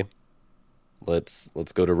Gateway, let's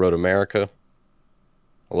go to Road America.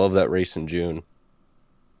 I love that race in June.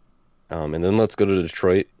 And then let's go to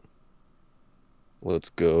Detroit. Let's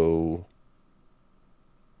go.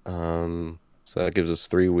 So that gives us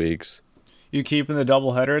 3 weeks. You keeping the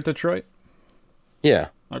doubleheader at Detroit? Yeah.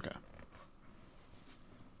 Okay.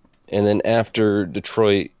 And then after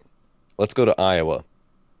Detroit, let's go to Iowa.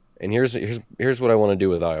 And here's what I want to do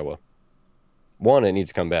with Iowa. 1, it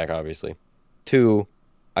needs to come back, obviously. 2,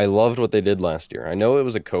 I loved what they did last year. I know it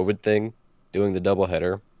was a COVID thing, doing the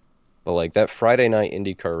doubleheader, but that Friday night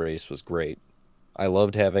IndyCar race was great. I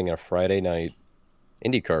loved having a Friday night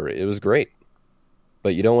IndyCar race. It was great.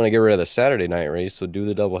 But you don't want to get rid of the Saturday night race, so do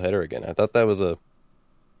the doubleheader again. I thought that was the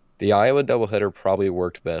Iowa doubleheader probably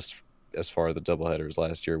worked best as far as the doubleheaders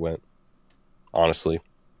last year went. Honestly.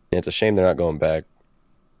 And it's a shame they're not going back.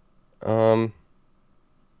 And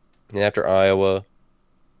after Iowa,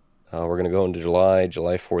 we're going to go into July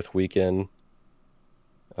 4th weekend.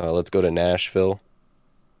 Let's go to Nashville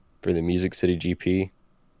for the Music City GP.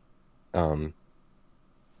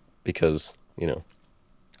 Because,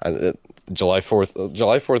 July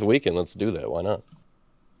 4th weekend, let's do that. Why not?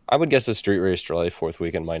 I would guess a street race July 4th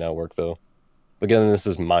weekend might not work, though. But again, this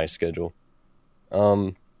is my schedule.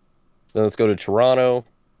 Then let's go to Toronto.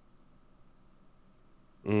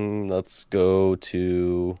 Let's go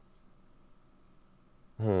to...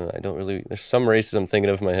 I don't really... There's some races I'm thinking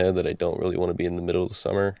of in my head that I don't really want to be in the middle of the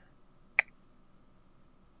summer.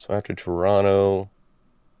 So after Toronto,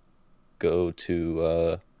 go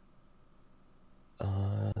to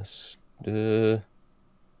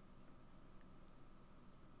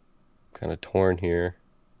kind of torn here.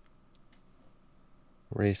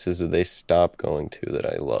 Races that they stopped going to that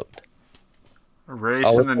I loved. A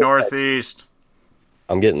race in the Northeast.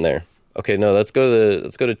 I'm getting there. Okay, no, let's go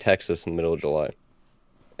to Texas in the middle of July.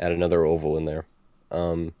 Add another oval in there.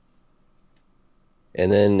 And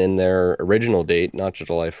then in their original date, not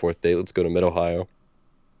July 4th date, let's go to Mid-Ohio.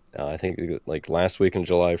 I think like last week in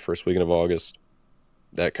July, first weekend of August.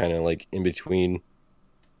 That kind of like in between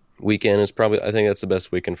weekend is probably, I think that's the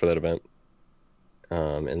best weekend for that event.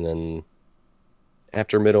 And then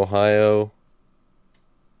after Mid-Ohio,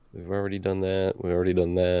 we've already done that. What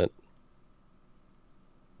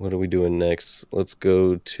are we doing next? Let's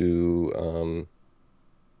go to,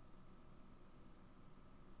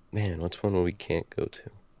 man, what's one we can't go to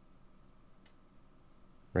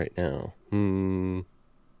right now?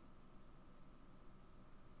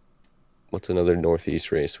 What's another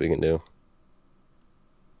Northeast race we can do?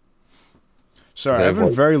 Sorry, I've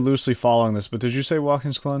been very loosely following this, but did you say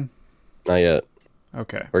Watkins Glen? Not yet.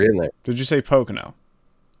 Okay. We're getting there. Did you say Pocono?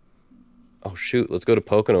 Oh, shoot. Let's go to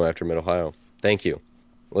Pocono after Mid-Ohio. Thank you.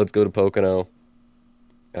 Let's go to Pocono.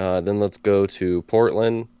 Then let's go to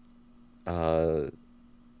Portland. Let's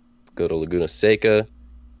go to Laguna Seca.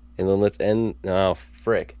 And then let's end... Oh,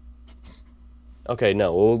 frick. Okay,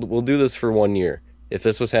 no. We'll do this for 1 year. If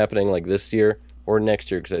this was happening like this year or next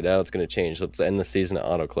year, because I doubt it's going to change, let's end the season at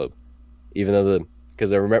Auto Club. Even though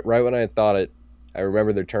because I remember right when I thought it, I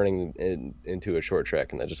remember they're turning into a short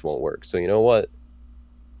track, and that just won't work. So you know what?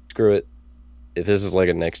 Screw it. If this is like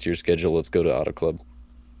a next year schedule, let's go to Auto Club.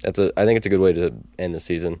 I think it's a good way to end the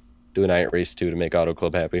season. Do a night race too to make Auto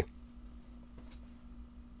Club happy.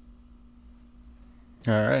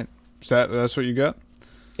 All right. That's what you got?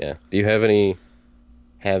 Yeah. Do you have any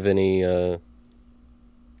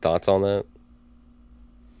thoughts on that?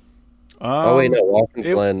 Oh wait, no,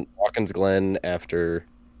 Watkins Glen after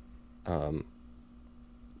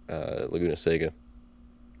Laguna Seca.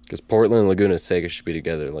 Because Portland and Laguna Seca should be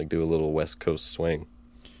together, like do a little West Coast swing.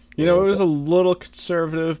 You know, it was a little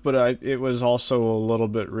conservative, but it was also a little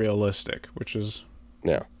bit realistic, which is...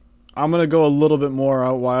 Yeah. I'm going to go a little bit more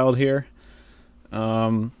out wild here.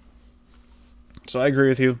 So I agree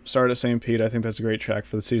with you. Start at St. Pete. I think that's a great track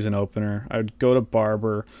for the season opener. I would go to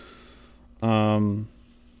Barber.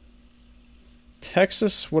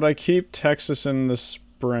 Texas, would I keep Texas in the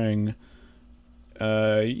spring?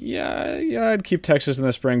 Yeah, I'd keep Texas in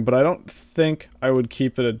the spring, but I don't think I would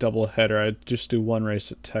keep it a doubleheader. I'd just do one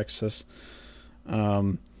race at Texas.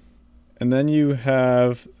 And then you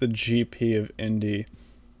have the GP of Indy,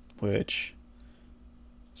 which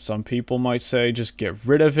some people might say just get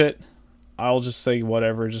rid of it. I'll just say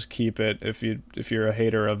whatever, just keep it. If you're a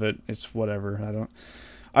hater of it, it's whatever.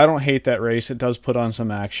 I don't hate that race. It does put on some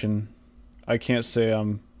action. I can't say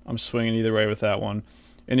I'm swinging either way with that one.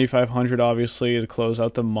 Indy 500, obviously, to close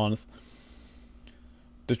out the month.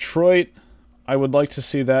 Detroit, I would like to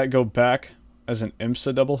see that go back as an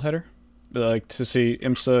IMSA doubleheader. I'd like to see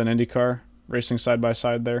IMSA and IndyCar racing side by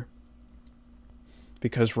side there.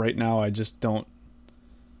 Because right now I just don't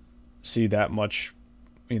see that much.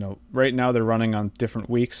 You know, right now they're running on different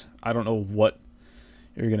weeks. I don't know what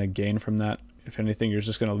you're going to gain from that. If anything, you're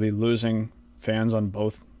just going to be losing fans on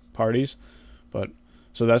both parties. But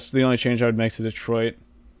so that's the only change I would make to Detroit.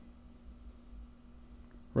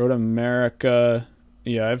 Road America,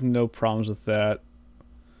 yeah, I have no problems with that.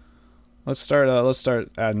 Let's start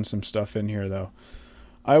adding some stuff in here though.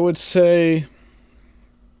 I would say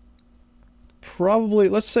probably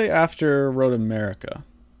let's say after Road America.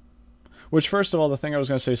 Which, first of all, the thing I was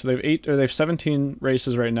going to say, so they have 17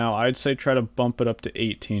 races right now. I'd say try to bump it up to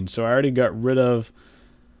 18. So I already got rid of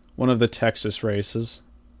one of the Texas races.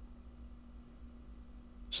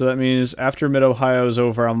 So that means after Mid-Ohio is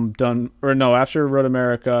over, I'm done. Or no, after Road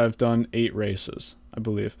America, I've done 8 races, I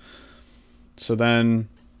believe. So then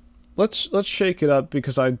let's shake it up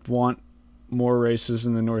because I want more races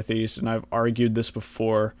in the Northeast, and I've argued this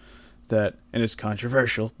before. That, and it's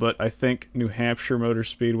controversial, but I think New Hampshire Motor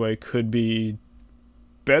Speedway could be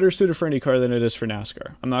better suited for IndyCar than it is for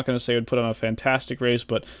NASCAR. I'm not going to say it would put on a fantastic race,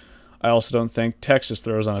 but I also don't think Texas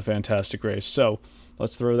throws on a fantastic race. So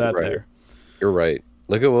let's throw that there. You're right.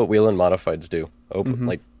 Look at what Wheel and Modifieds do. Open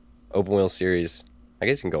wheel series. I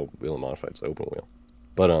guess you can go Wheel and Modifieds open wheel,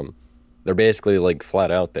 but they're basically like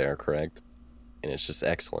flat out there, correct? And it's just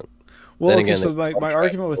excellent. Well, okay, so my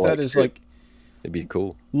argument with that is like. It'd be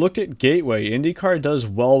cool. Look at Gateway. IndyCar does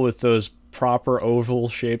well with those proper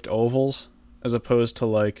oval-shaped ovals, as opposed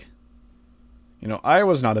to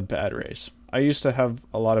Iowa's not a bad race. I used to have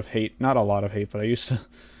a lot of hate, not a lot of hate, but I used to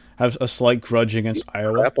have a slight grudge against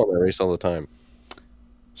Iowa. Crap on that race all the time.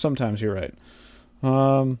 Sometimes you're right.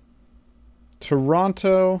 Um,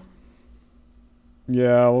 Toronto,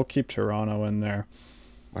 yeah, we'll keep Toronto in there.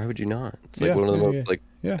 Why would you not? It's like Yeah, one of the yeah, most yeah, like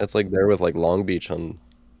yeah. that's like there with like Long Beach on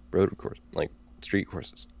road course, like street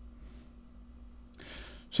courses.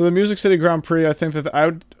 So the Music City Grand Prix, I think that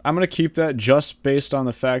I'm gonna keep that just based on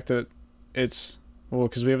the fact that it's well,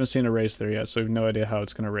 because we haven't seen a race there yet, so we have no idea how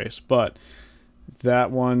it's gonna race. But that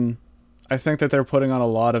one, I think that they're putting on a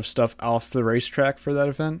lot of stuff off the racetrack for that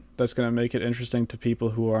event. That's gonna make it interesting to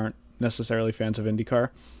people who aren't necessarily fans of IndyCar.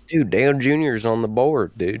 Dude, Dale Jr.'s on the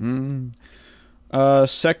board, dude. Mm.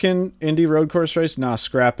 Second Indy road course race, nah,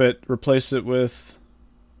 scrap it. Replace it with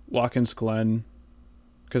Watkins Glen,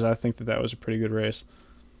 because I think that that was a pretty good race.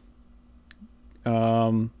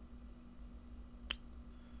 Um,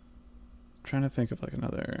 Trying to think of like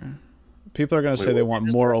another. People are gonna Wait, say they what did want you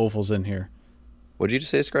just more say? ovals in here. What'd you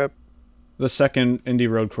just say, Scrap? The second Indy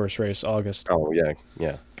road course race, August. Oh yeah,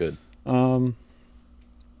 yeah, good. Um,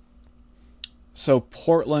 so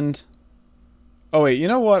Portland. Oh wait, you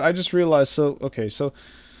know what? I just realized. So okay, so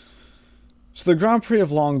the Grand Prix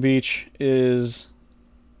of Long Beach is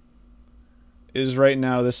right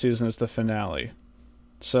now this season is the finale.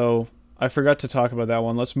 So I forgot to talk about that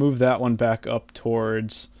one. Let's move that one back up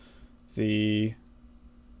towards the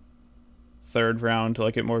third round,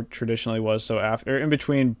 like it more traditionally was. So after, in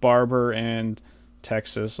between Barber and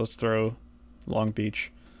Texas, let's throw Long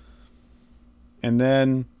Beach, and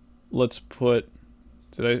then let's put.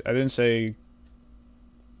 I didn't say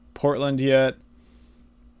Portland yet.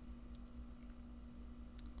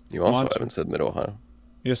 You also Mont- haven't said Mid Ohio.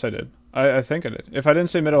 yes, I did. I think I did. If I didn't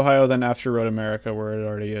say Mid Ohio, then after Road America, where it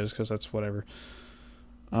already is, because that's whatever.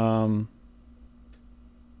 Um,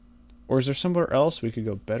 or is there somewhere else we could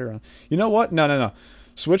go better on? You know what? No, no, no.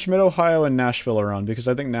 Switch Mid Ohio and Nashville around because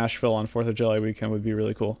I think Nashville on 4th of July weekend would be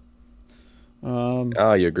really cool.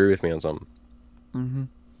 Oh, you agree with me on something. Mhm.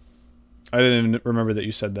 I didn't even remember that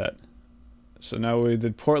you said that. So now we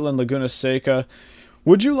did Portland, Laguna Seca.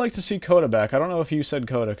 Would you like to see Coda back? I don't know if you said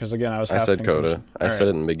Coda because again I was I half said paying Coda. attention. I All said right. it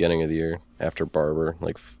in the beginning of the year after Barber,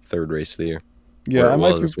 like third race of the year. Yeah,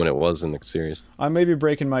 Where it was when it was in the series. I may be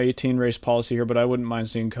breaking my 18 race policy here, but I wouldn't mind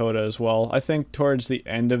seeing Coda as well. I think towards the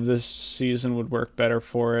end of this season would work better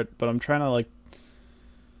for it, but I'm trying to like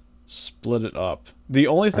split it up. The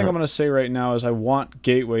only thing Uh, I'm going to say right now is I want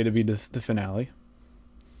Gateway to be the finale.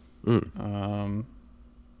 mm. Um,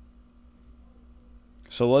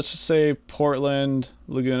 so let's just say Portland,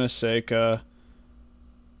 Laguna Seca,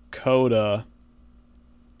 Coda,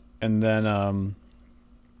 and then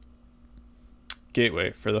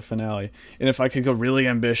Gateway for the finale. And if I could go really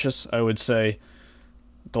ambitious, I would say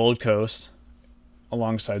Gold Coast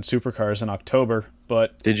alongside Supercars in October.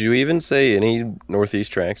 But Did you even say any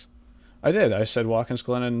Northeast tracks? I did. I said Watkins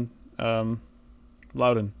Glen and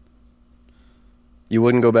Loudon. You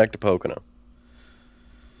wouldn't go back to Pocono.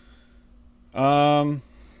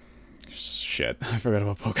 Shit, I forgot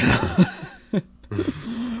about Pocono.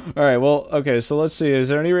 All right, well, okay, so let's see. Is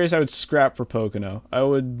there any race I would scrap for Pocono? I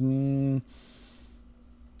would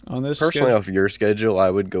on this Personally, schedule. off your schedule, I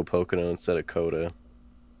would go Pocono instead of Coda.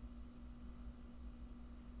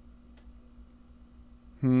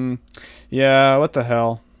 Yeah, what the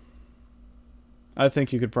hell? I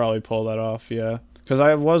think you could probably pull that off. Yeah, because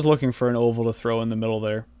I was looking for an oval to throw in the middle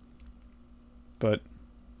there, but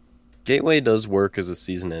Gateway does work as a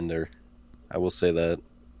season ender. I will say that.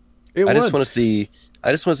 it I just would. want to see.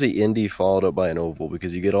 I just want to see Indy followed up by an oval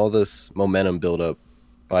because you get all this momentum build up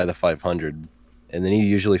by the 500, and then you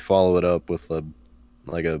usually follow it up with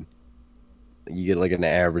like a you get like an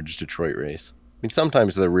average Detroit race. I mean,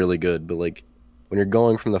 sometimes they're really good, but like when you're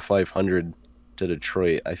going from the 500 to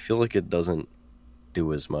Detroit, I feel like it doesn't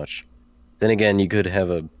do as much. Then again, you could have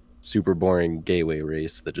a super boring gateway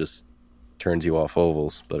race that just turns you off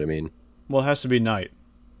ovals. But I mean, Well, it has to be night,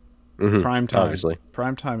 prime time, obviously,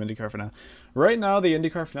 prime time IndyCar finale. Right now, the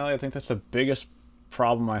IndyCar finale, I think that's the biggest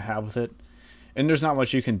problem I have with it. And there's not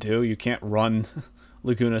much you can do. You can't run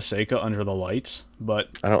Laguna Seca under the lights, but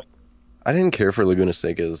I don't. I didn't care for Laguna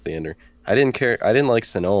Seca as the ender. I didn't care. I didn't like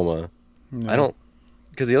Sonoma. I no. don't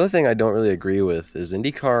because the other thing I don't really agree with is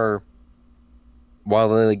IndyCar. While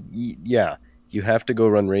like yeah, you have to go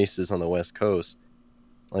run races on the West Coast.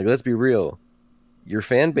 Like let's be real, your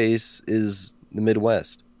fan base is the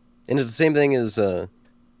Midwest, and it's the same thing as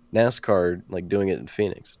NASCAR like doing it in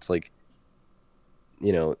Phoenix. It's like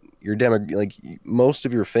your demo like most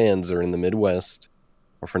of your fans are in the Midwest,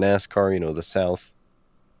 or for NASCAR, the South.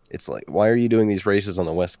 It's like why are you doing these races on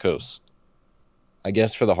the West Coast? I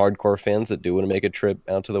guess for the hardcore fans that do want to make a trip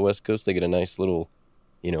out to the West Coast, they get a nice little,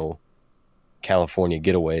 you know, California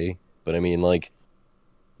getaway. But I mean, like,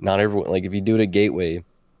 not everyone, like, if you do it at Gateway,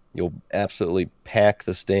 you'll absolutely pack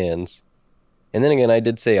the stands. And then again, I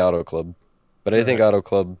did say Auto Club, but I think Right. Auto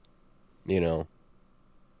Club, you know,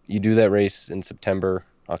 you do that race in September,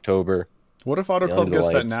 October, What if Auto under Club the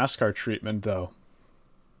gets that lights. NASCAR treatment though?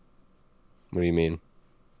 What do you mean?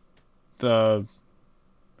 The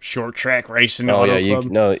short track racing Oh yeah, Auto you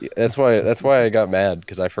Club. no. That's why I got mad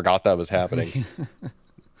because I forgot that was happening.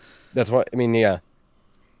 That's why. I mean, yeah.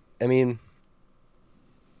 I mean,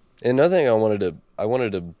 another thing I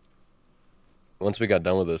wanted to once we got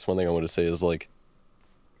done with this, one thing I wanted to say is like,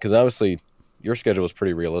 because obviously your schedule was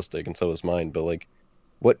pretty realistic and so was mine, but like,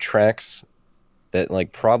 what tracks that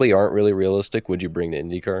like probably aren't really realistic would you bring to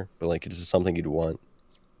IndyCar? But like, this is something you'd want.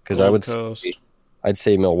 Because I Gold would say, Coast. I'd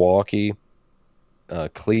say Milwaukee,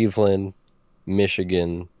 Cleveland,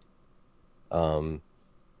 Michigan, um,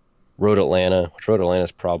 Road Atlanta, which Road Atlanta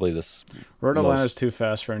is probably this Road Atlanta most, is too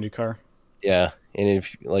fast for IndyCar. yeah. And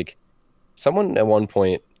if like someone at one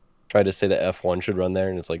point tried to say that F1 should run there,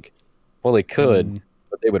 and it's like, well, they could, Mm,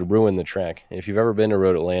 but they would ruin the track. And if you've ever been to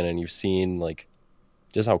Road Atlanta and you've seen like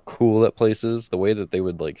just how cool that place is, the way that they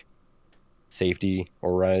would like safety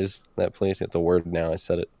or rise that place, it's a word now, I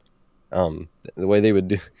said it. The way they would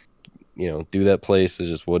do, do that place, it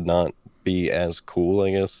just would not be as cool,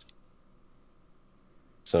 I guess.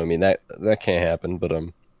 So I mean that can't happen. But if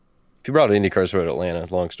you brought IndyCars to Atlanta,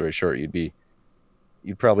 long story short,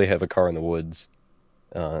 you'd probably have a car in the woods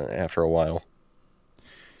after a while.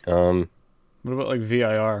 Um, what about like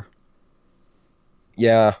VIR?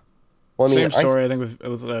 yeah. Well, I mean, Same story, I think,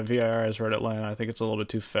 with VIR as Road Atlanta. I think it's a little bit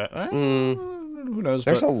too fat. mm, Who knows?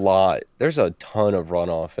 there's But a lot. There's a ton of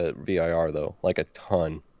runoff at VIR though, like a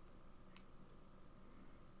ton.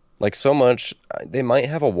 Like so much, they might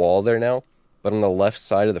have a wall there now, but on the left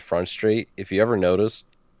side of the front straight, if you ever notice,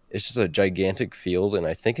 it's just a gigantic field, and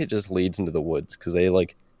I think it just leads into the woods because they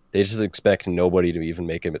just expect nobody to even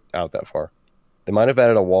make it out that far. They might have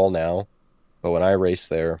added a wall now, but when I raced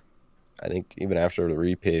there, I think even after the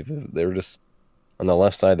repave, they were just on the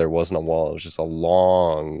left side there wasn't a wall. It was just a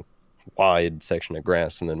long, wide section of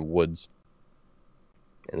grass and then woods.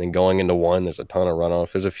 And then going into one, there's a ton of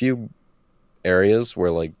runoff. There's a few areas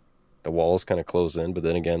where like the walls kind of close in, but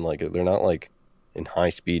then again, like they're not like in high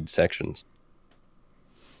speed sections.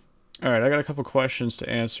 all right, I got a couple questions to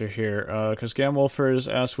answer here. Because Gam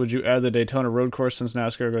Wolfers asked, "Would you add the Daytona Road Course since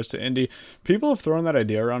NASCAR goes to Indy?" People have thrown that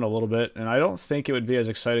idea around a little bit, and I don't think it would be as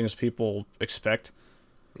exciting as people expect.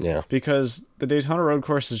 Yeah, Because the Daytona Road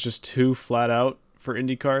Course is just too flat out for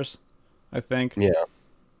Indy cars, I think. yeah,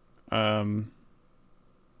 Um,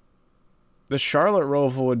 the Charlotte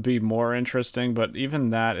Roval would be more interesting, but even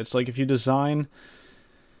that, it's like if you design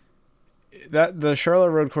that, the Charlotte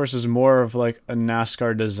Road Course is more of like a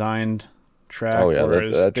NASCAR designed oh track, yeah. That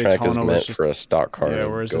whereas that track is Daytona was meant for just, a stock car yeah. to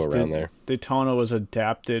Whereas go if around there. Daytona was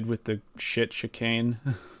adapted with the shit chicane,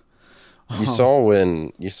 You um, saw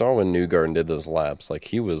when Newgarden did those laps, like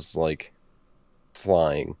he was like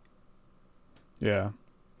flying. yeah.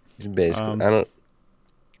 Basically, Um, I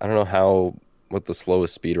don't know how what the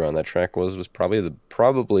slowest speed around that track was probably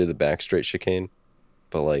the back straight chicane,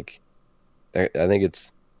 but like I think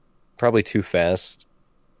it's probably too fast.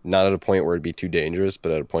 Not at a point where it'd be too dangerous,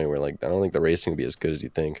 but at a point where like I don't think the racing would be as good as you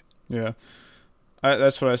think. yeah.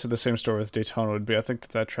 That's what I said. The same story with Daytona would be. I think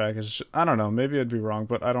that track is. I don't know. Maybe I'd be wrong,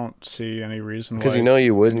 but I don't see any reason Because why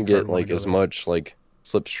you wouldn't IndyCar would get want to like go as there. much like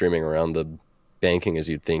slipstreaming around the banking as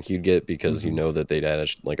you'd think you'd get because you Hmm. know that they'd add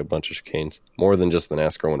like a bunch of chicanes more than just the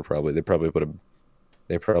NASCAR one. Probably they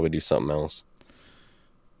probably do something else.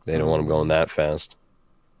 They don't want them going Um, that fast.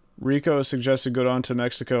 Rico suggested go down to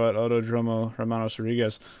Mexico at Autodromo Hermanos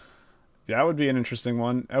Rodriguez. That would be an interesting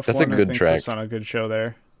one. That's a F1, I good think, puts track. on a good show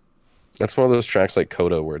there. That's one of those tracks like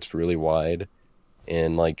Coda where it's really wide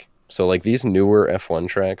and like so like these newer F1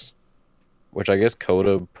 tracks, which I guess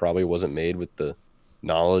Coda probably wasn't made with the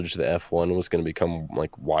knowledge that F1 was going to become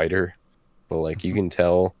like wider, but like you can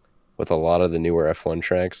tell with a lot of the newer F1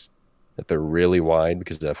 tracks that they're really wide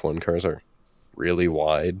because the F1 cars are really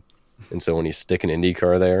wide. And so when you stick an Indy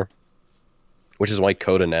car there, which is why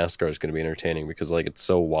Coda NASCAR is going to be entertaining because like it's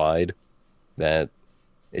so wide that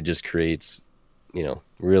it just creates,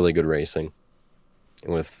 really good racing.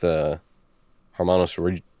 And with Hermanos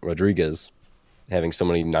Rodriguez having so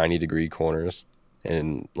many 90-degree corners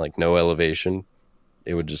and like no elevation,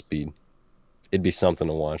 it would just be it'd be something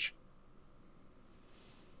to watch.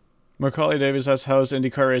 Macaulay Davis asks, how is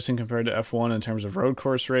IndyCar racing compared to F1 in terms of road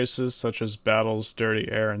course races, such as battles, dirty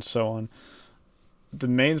air, and so on? the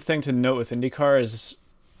main thing to note with IndyCar is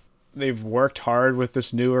they've worked hard with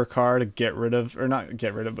this newer car to get rid of, or not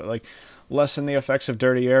get rid of, but like lessen the effects of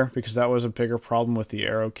dirty air, because that was a bigger problem with the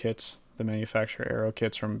aero kits, the manufacturer aero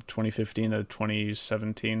kits from 2015 to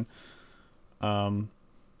 2017.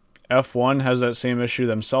 F1 has that same issue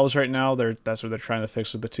themselves right now. That's what they're trying to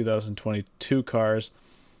fix with the 2022 cars.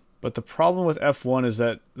 But the problem with F1 is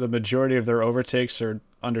that the majority of their overtakes are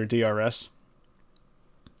under DRS.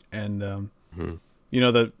 And,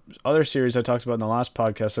 the other series I talked about in the last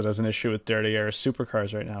podcast that has an issue with dirty air is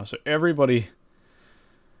supercars right now. So everybody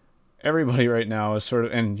right now is sort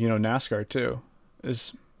of, and, NASCAR too,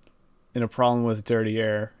 is in a problem with dirty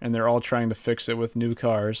air. And they're all trying to fix it with new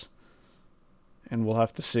cars. And we'll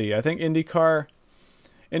have to see. I think IndyCars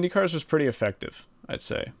was pretty effective, I'd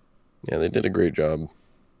say. Yeah, they did a great job.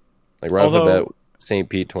 Like right off the bat, St.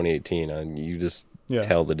 Pete 2018, you just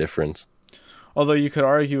tell the difference. Although you could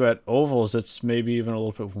argue at ovals, it's maybe even a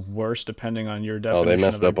little bit worse depending on your definition. Oh, they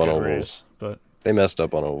messed up on ovals. Race, but they messed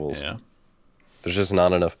up on ovals. Yeah, there's just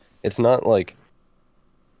not enough. It's not like,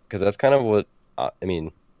 because that's kind of what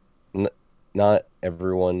not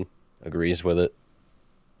everyone agrees with it,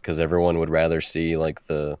 because everyone would rather see like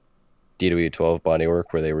the DW12 bodywork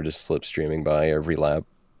where they were just slipstreaming by every lap,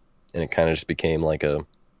 and it kind of just became like a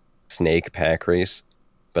snake pack race.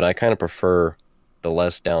 But I kind of prefer the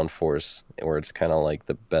less downforce, where it's kind of like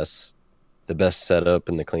the best setup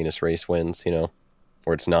and the cleanest race wins,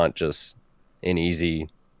 where it's not just an easy,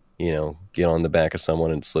 get on the back of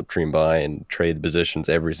someone and slipstream by and trade the positions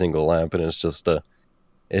every single lap, and it's just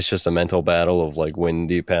a mental battle of like, when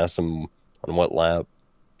do you pass them on what lap.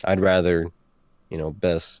 I'd rather,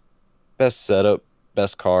 best setup,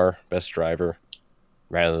 best car, best driver,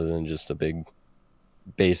 rather than just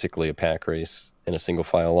basically a pack race in a single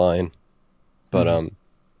file line. But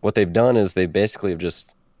what they've done is they basically have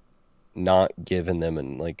just not given them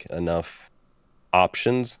enough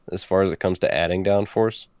options as far as it comes to adding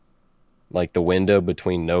downforce. Like the window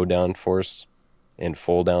between no downforce and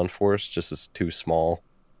full downforce just is too small.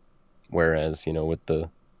 Whereas,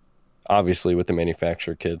 obviously with the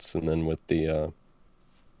manufacturer kits, and then with the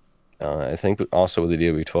I think also with the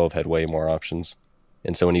DW12 had way more options.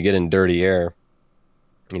 And so when you get in dirty air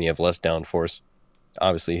and you have less downforce,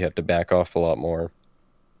 obviously you have to back off a lot more,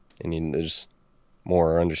 and there's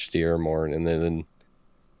more understeer, more, and then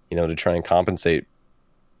to try and compensate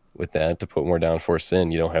with that, to put more downforce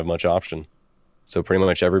in, you don't have much option. So pretty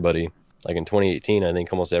much everybody, like in 2018, I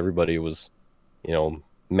think almost everybody was,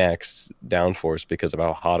 max downforce because of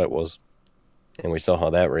how hot it was, and we saw how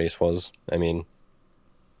that race was.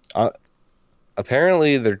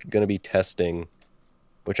 Apparently they're going to be testing,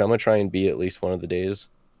 which I'm going to try and be at least one of the days,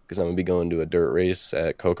 because I'm going to be going to a dirt race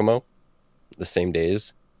at Kokomo the same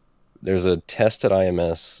days. There's a test at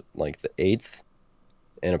IMS like the 8th,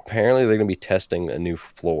 and apparently they're going to be testing a new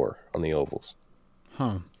floor on the ovals.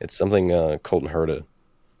 It's something Colton Herta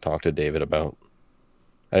talked to David about.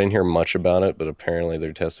 I didn't hear much about it, but apparently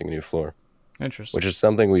they're testing a new floor. Interesting. Which is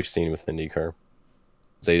something we've seen with IndyCar.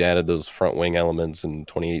 They added those front wing elements in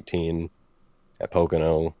 2018 at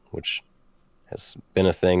Pocono, which has been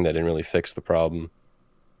a thing that didn't really fix the problem.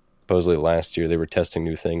 Supposedly last year they were testing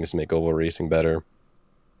new things to make oval racing better.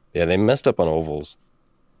 Yeah, they messed up on ovals.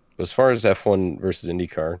 But as far as F1 versus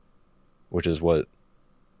IndyCar, which is what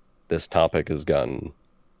this topic has gotten,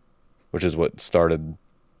 which is what started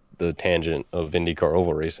the tangent of IndyCar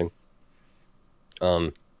oval racing.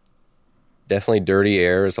 Definitely dirty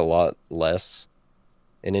air is a lot less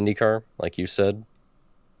in IndyCar, like you said.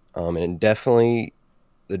 And definitely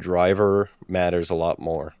the driver matters a lot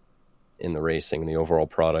more in the racing, the overall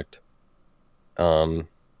product. The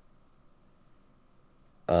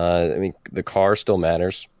car still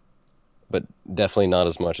matters, but definitely not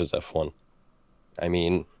as much as F1.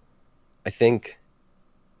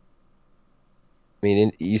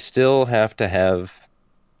 You still have to have,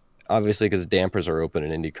 obviously, because dampers are open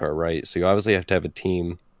in IndyCar, right? So you obviously have to have a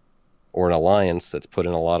team or an alliance that's put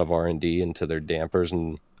in a lot of R&D into their dampers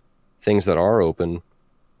and things that are open.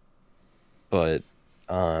 But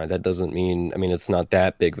that doesn't mean, it's not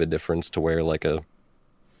that big of a difference to where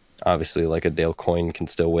obviously a Dale Coyne can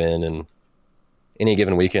still win. And any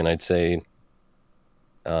given weekend, I'd say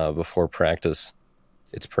before practice,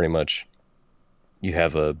 it's pretty much, you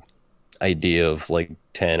have a idea of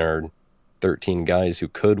 10 or 13 guys who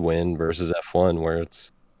could win, versus F1 where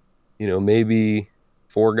it's, maybe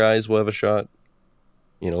 4 guys will have a shot,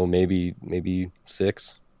 maybe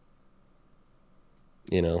 6,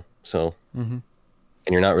 so, and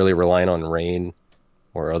you're not really relying on rain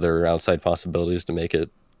or other outside possibilities to make it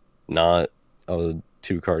not a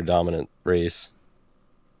 2-car dominant race.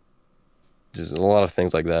 Just a lot of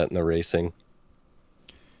things like that in the racing.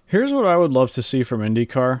 Here's what I would love to see from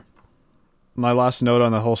IndyCar. My last note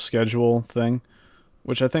on the whole schedule thing,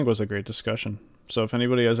 which I think was a great discussion. So if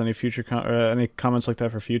anybody has any any comments like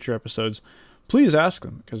that for future episodes, please ask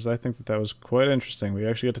them, because I think that was quite interesting. We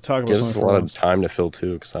actually get to talk about Gives us something a for lot of once. time to fill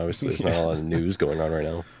too, because obviously there's not a Yeah. lot of news going on right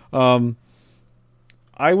now.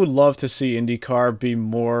 I would love to see IndyCar be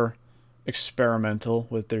more experimental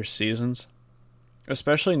with their seasons,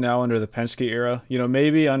 especially now under the Penske era.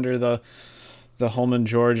 Maybe under the Holman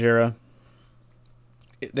George era,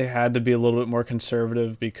 they had to be a little bit more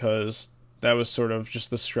conservative because that was sort of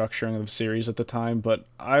just the structuring of the series at the time. But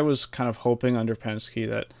I was kind of hoping under Penske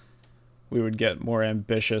that we would get more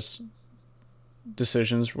ambitious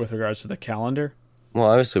decisions with regards to the calendar. Well,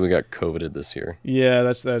 obviously we got COVIDed this year. Yeah,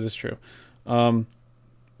 that is true. Um,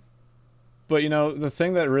 but the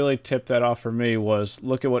thing that really tipped that off for me was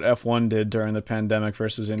look at what F1 did during the pandemic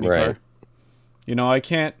versus IndyCar. Right. I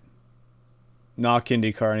can't knock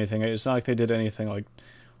IndyCar or anything. It's not like they did anything like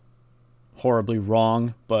horribly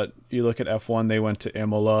wrong, but you look at F1, they went to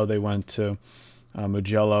Imola, they went to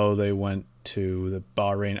Mugello, they went to the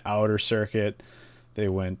Bahrain Outer Circuit, they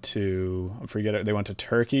went to they went to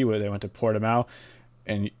Turkey, where they went to Portimao,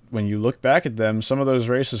 and when you look back at them, some of those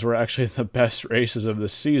races were actually the best races of the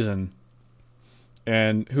season.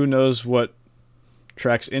 And who knows what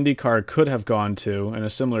tracks IndyCar could have gone to in a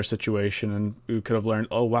similar situation, and we could have learned,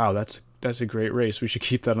 oh wow, that's a great race. We should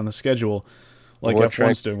keep that on the schedule, like What F1's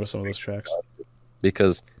track? doing with some of those tracks.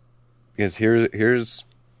 Because here's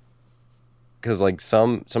because like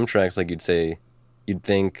some tracks, like you'd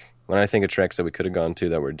think, when I think of tracks that we could have gone to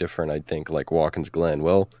that were different, I'd think like Watkins Glen.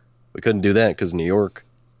 Well, we couldn't do that because New York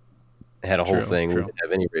had a whole True, thing. We true. didn't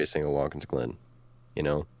have any racing at Watkins Glen, you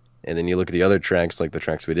know. And then you look at the other tracks, like the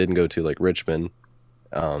tracks we didn't go to, like Richmond,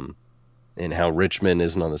 um, and how Richmond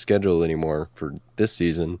isn't on the schedule anymore for this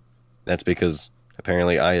season. That's because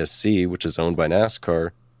apparently ISC, which is owned by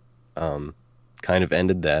NASCAR, um, kind of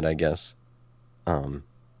ended that, I guess. Um,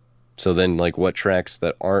 so then, like, what tracks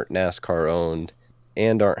that aren't NASCAR owned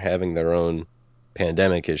and aren't having their own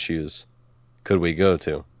pandemic issues could we go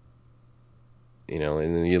to?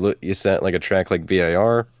 And then you set like a track like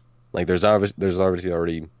VIR, like there's obviously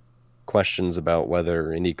already questions about whether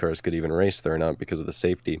IndyCars could even race there or not because of the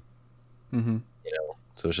safety. Mm-hmm.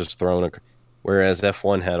 So it's just thrown whereas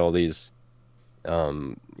F1 had all these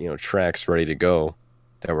tracks ready to go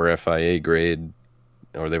that were FIA grade,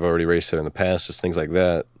 or they've already raced there in the past, just things like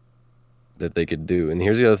that they could do. And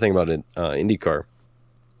here's the other thing about it, IndyCar,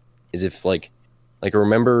 is if like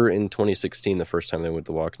remember in 2016, the first time they went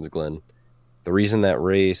to Watkins Glen, the reason that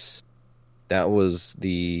was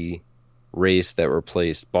the race that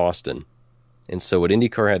replaced Boston. And so what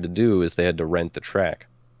IndyCar had to do is they had to rent the track.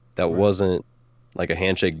 That Right. wasn't like a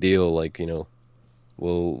handshake deal, like,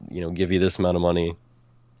 we'll, give you this amount of money.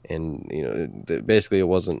 And, basically it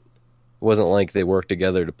wasn't like they worked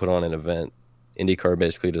together to put on an event. IndyCar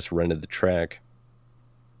basically just rented the track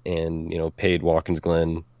and, paid Watkins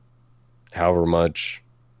Glen however much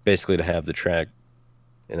basically to have the track.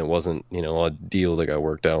 And it wasn't, a deal that got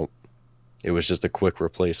worked out. It was just a quick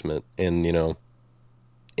replacement. And,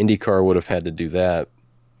 IndyCar would have had to do that.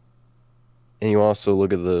 And you also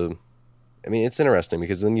look at it's interesting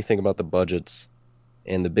because when you think about the budgets,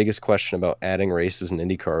 and the biggest question about adding races in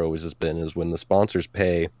IndyCar always has been is when the sponsors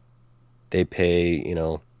pay, they pay,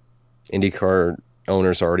 IndyCar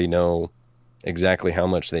owners already know exactly how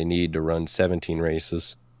much they need to run 17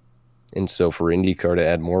 races. And so for IndyCar to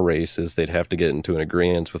add more races, they'd have to get into an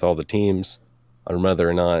agreement with all the teams on whether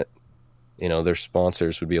or not, their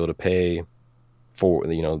sponsors would be able to pay for,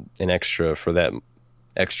 an extra for that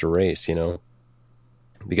extra race,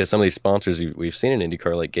 because some of these sponsors we've seen in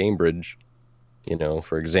IndyCar, like Gamebridge,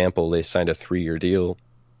 for example, they signed a 3-year deal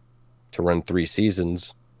to run 3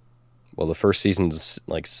 seasons. Well, the first season's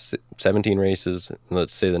like 17 races, and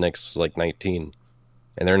let's say the next is like 19,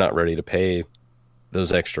 and they're not ready to pay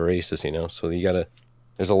those extra races, So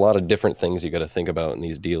there's a lot of different things you gotta think about in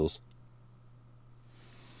these deals.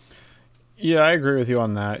 Yeah, I agree with you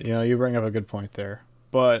on that. You bring up a good point there.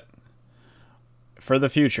 But for the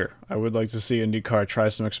future, I would like to see IndyCar try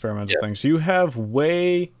some experimental Yeah, things. You have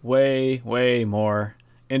way, way, way more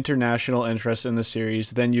international interest in the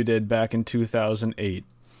series than you did back in 2008.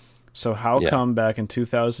 So how yeah. come back in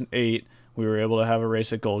 2008 we were able to have a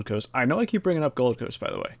race at Gold Coast? I know I keep bringing up Gold Coast, by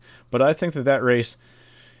the way, but I think that race,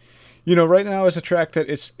 right now is a track that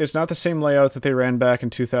it's not the same layout that they ran back in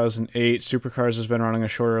 2008. Supercars has been running a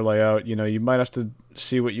shorter layout. You might have to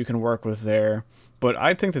see what you can work with there. But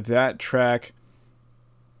I think that track,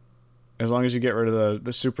 as long as you get rid of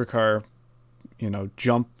the supercar,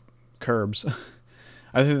 jump curbs.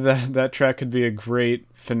 I think that track could be a great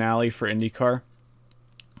finale for IndyCar.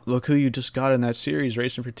 Look who you just got in that series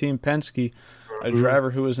racing for Team Penske, a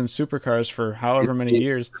driver who was in supercars for however many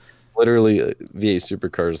years. Literally, V8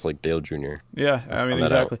 supercars like Dale Jr. Yeah, I mean,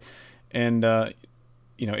 exactly. And,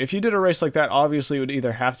 if you did a race like that, obviously it would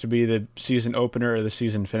either have to be the season opener or the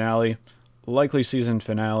season finale. Likely season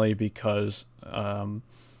finale because,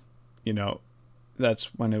 that's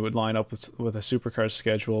when it would line up with a supercar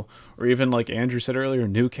schedule. Or even like Andrew said earlier,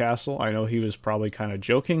 Newcastle. I know he was probably kind of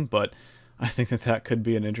joking, but I think that could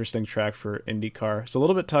be an interesting track for IndyCar. It's a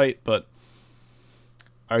little bit tight, but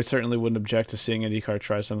I certainly wouldn't object to seeing IndyCar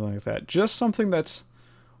try something like that. Just something that's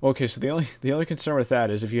okay. So the only concern with that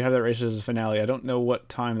is if you have that race as a finale, I don't know what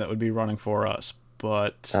time that would be running for us.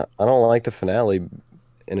 But I don't like the finale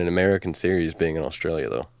in an American series being in Australia,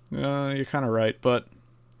 though. You're kind of right, but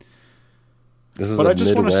this is a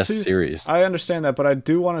Midwest series. I understand that, but I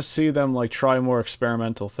do want to see them like try more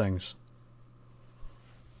experimental things.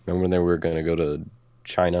 Remember when they were going to go to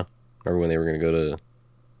China? Remember when they were going to go to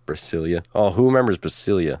Brasilia? Oh, who remembers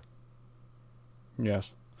Brasilia?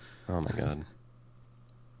 Yes. Oh my God.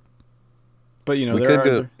 But we could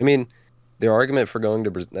go. I mean, the argument for going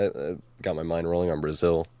to Brazil got my mind rolling on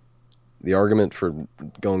Brazil. The argument for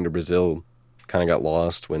going to Brazil kind of got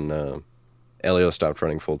lost when Elio stopped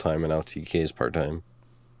running full time and now TK is part time.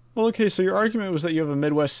 Well, okay, so your argument was that you have a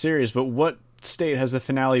Midwest series, but what state has the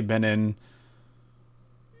finale been in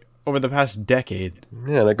over the past decade?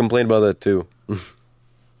 Yeah, and I complained about that too.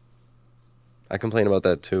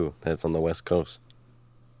 That's on the West Coast.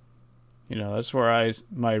 That's where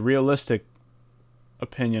my realistic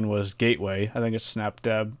opinion was Gateway. I think it's snap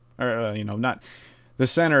dab, or not. The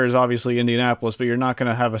center is obviously Indianapolis, but you're not going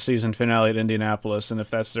to have a season finale at Indianapolis, and if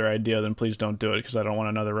that's their idea, then please don't do it because I don't want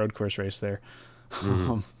another road course race there.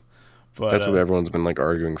 Mm-hmm. But that's what everyone's been like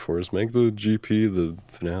arguing for: is make the GP the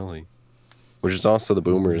finale, which is also the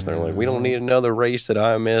boomers. They're like, we don't need another race at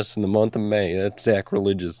IMS in the month of May. That's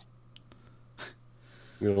sacrilegious.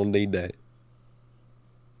 We don't need that.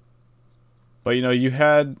 But you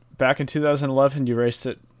had back in 2011, you raced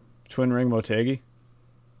at Twin Ring Motegi.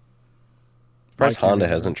 Surprised Honda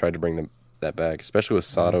hasn't tried to bring that back, especially with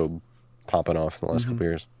Sato popping off in the last couple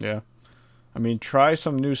years. Yeah. I mean, try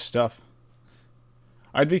some new stuff.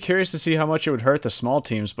 I'd be curious to see how much it would hurt the small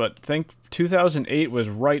teams, but think 2008 was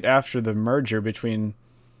right after the merger between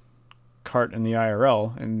CART and the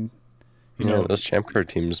IRL, and those Champ Car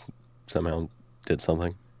teams somehow did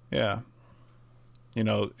something. Yeah.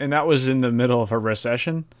 And that was in the middle of a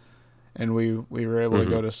recession, and we were able to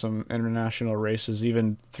go to some international races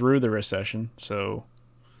even through the recession. So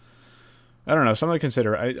I don't know, something to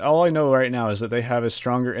consider. All I know right now is that they have a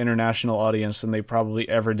stronger international audience than they probably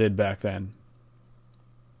ever did back then.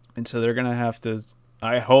 And so they're going to have to,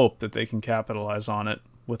 I hope that they can capitalize on it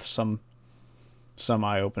with some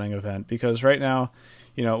eye-opening event. Because right now,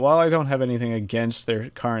 while I don't have anything against their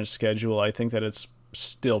current schedule, I think that it's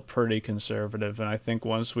still pretty conservative. And I think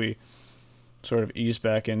once we sort of ease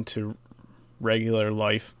back into regular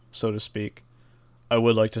life, so to speak, I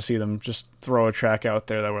would like to see them just throw a track out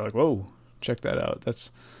there that we're like, whoa, check that out.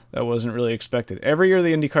 That wasn't really expected. Every year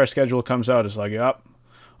the IndyCar schedule comes out, it's like, yep,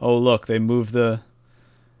 oh look, they moved the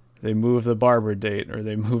Barber date, or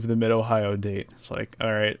they moved the Mid-Ohio date. It's like,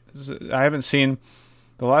 all right, I haven't seen,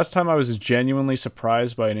 the last time I was genuinely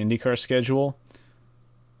surprised by an IndyCar schedule,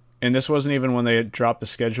 and this wasn't even when they had dropped the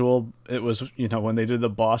schedule, it was, when they did the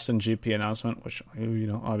Boston GP announcement, which,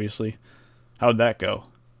 obviously, how'd that go?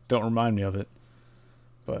 Don't remind me of it.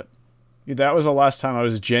 But that was the last time I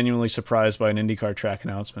was genuinely surprised by an IndyCar track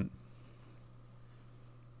announcement.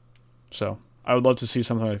 So, I would love to see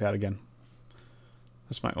something like that again.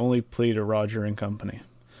 That's my only plea to Roger and company.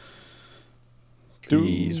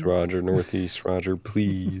 Please, Roger, Northeast, Roger,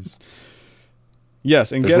 please.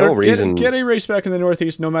 Yes, and get a race back in the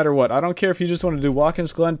Northeast no matter what. I don't care if you just want to do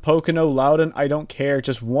Watkins Glen, Pocono, Loudon. I don't care.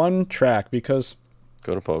 Just one track, because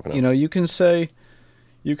go to Pocono. You can say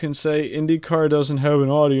IndyCar doesn't have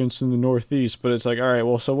an audience in the Northeast, but it's like, all right,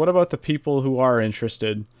 well, so what about the people who are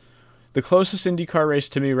interested? The closest IndyCar race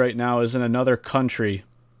to me right now is in another country,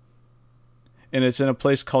 and it's in a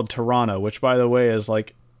place called Toronto, which, by the way, is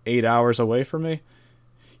like 8 hours away from me.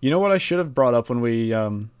 You know what I should have brought up when we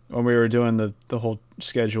were doing the whole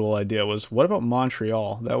schedule idea was, what about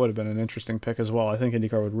Montreal? That would have been an interesting pick as well. I think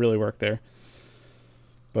IndyCar would really work there.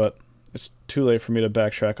 But it's too late for me to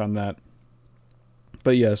backtrack on that.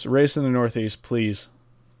 But yes, race in the Northeast, please.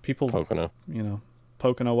 People, Pocono.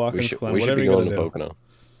 Pocono, Watkins Glen, we whatever should be you going gotta to do. Pocono.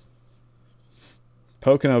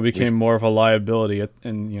 Pocono became more of a liability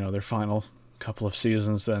in their final couple of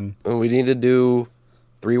seasons than... We need to do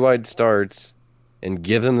 3 wide starts and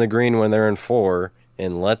give them the green when they're in 4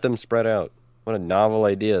 and let them spread out. What a novel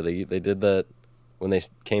idea. They did that when they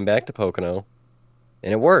came back to Pocono,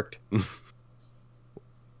 and it worked.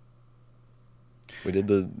 We did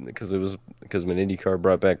because when IndyCar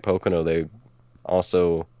brought back Pocono, they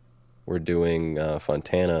also were doing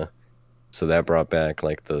Fontana, so that brought back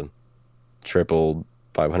like the triple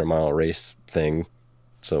 500-mile race thing.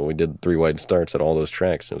 So we did 3 wide starts at all those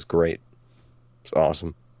tracks. And it was great. It's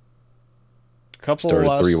awesome.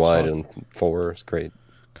 Started 3 wide and 4. It's great.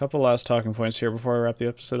 Couple last talking points here before I wrap the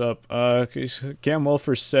episode up. Cam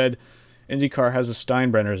Wolfers said IndyCar has the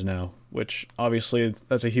Steinbrenners now, which obviously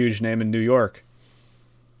that's a huge name in New York.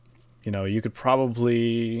 You know, you could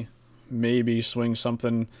probably maybe swing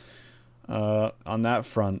something on that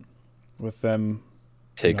front with them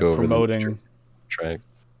take over promoting the track.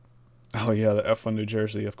 Oh yeah, the F1 New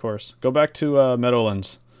Jersey, of course. Go back to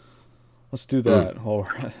Meadowlands. Let's do that.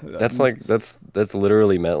 That's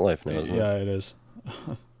literally MetLife now, isn't it? Yeah, it is.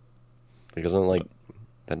 Because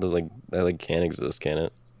that can't exist, can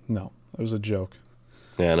it? No, it was a joke.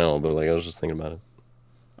 Yeah, I know, but I was just thinking about it.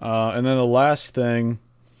 And then the last thing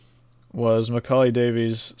was Macaulay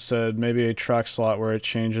Davies said maybe a track slot where it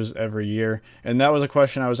changes every year. And that was a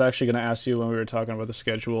question I was actually going to ask you when we were talking about the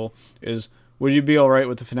schedule is, would you be all right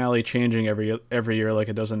with the finale changing every year like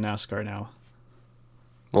it does in NASCAR now?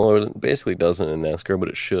 Well, it basically doesn't in NASCAR, but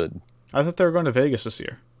it should. I thought they were going to Vegas this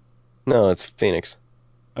year. No, it's Phoenix.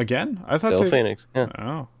 Again? I thought Still Phoenix. Yeah.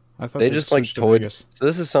 Oh, I thought they just toyed. Vegas. So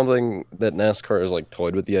this is something that NASCAR has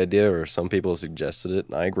toyed with the idea, or some people have suggested it,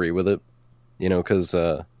 and I agree with it. You know, because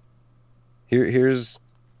here's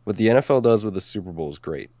what the NFL does with the Super Bowl is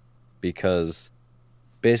great, because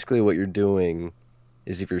basically what you're doing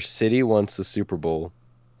is if your city wants the Super Bowl,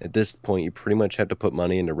 at this point you pretty much have to put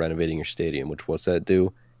money into renovating your stadium. Which what's that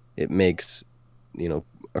do? It makes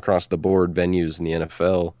across the board venues in the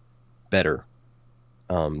NFL better.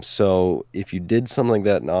 So if you did something like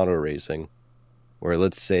that in auto racing, where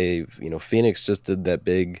let's say, Phoenix just did the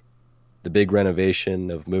big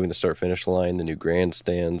renovation of moving the start finish line, the new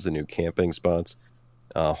grandstands, the new camping spots,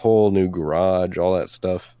 a whole new garage, all that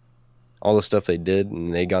stuff, all the stuff they did,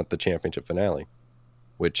 and they got the championship finale,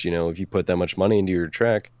 which, if you put that much money into your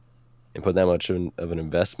track and put that much of an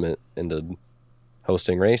investment into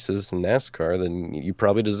hosting races in NASCAR, then you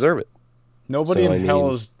probably deserve it. Nobody in hell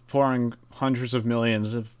is pouring hundreds of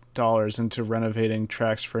millions of dollars into renovating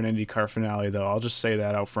tracks for an IndyCar finale, though. I'll just say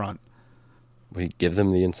that out front. We give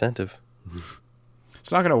them the incentive.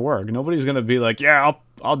 It's not going to work. Nobody's going to be like, yeah,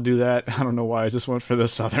 I'll do that. I don't know why I just went for the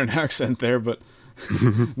southern accent there, but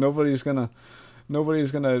nobody's going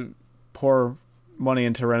to pour money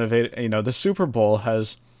into renovate. The Super Bowl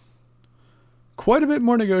has quite a bit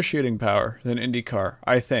more negotiating power than IndyCar,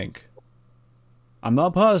 I think. I'm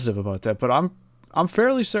not positive about that, but I'm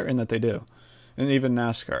fairly certain that they do. And even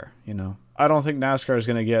NASCAR, I don't think NASCAR is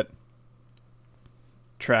going to get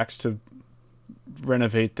tracks to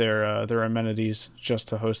renovate their amenities just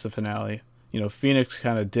to host the finale. Phoenix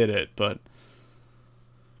kind of did it, but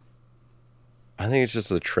I think it's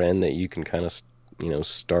just a trend that you can kind of,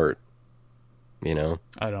 start.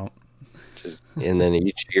 I don't. And then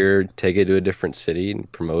each year take it to a different city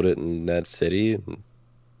and promote it in that city. And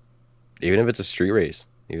even if it's a street race,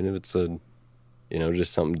 even if it's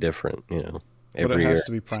just something different, every year. Has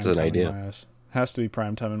to be prime time in my eyes. Has to be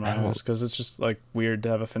prime time in my eyes because it's just weird to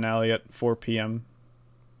have a finale at 4 p.m.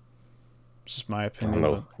 It's just my opinion. I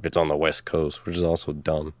don't know if it's on the West Coast, which is also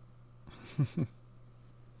dumb.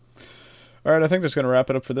 All right, I think that's going to wrap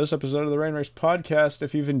it up for this episode of the Rain Race Podcast.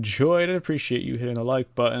 If you've enjoyed it, appreciate you hitting the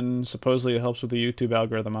like button. Supposedly it helps with the YouTube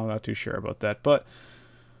algorithm. I'm not too sure about that, but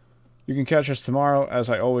you can catch us tomorrow, as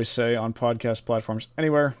I always say, on podcast platforms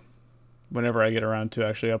anywhere, whenever I get around to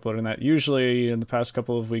actually uploading that. Usually in the past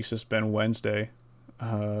couple of weeks, it's been Wednesday,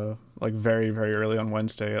 very, very early on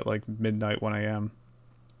Wednesday at midnight, 1 a.m.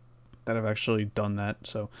 that I've actually done that.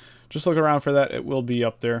 So just look around for that. It will be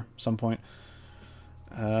up there at some point.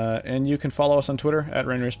 And you can follow us on Twitter at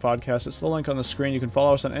Rain Race Podcast. It's the link on the screen. You can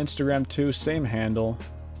follow us on Instagram too. Same handle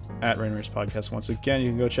at Rain Race Podcast. Once again, you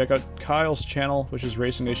can go check out Kyle's channel, which is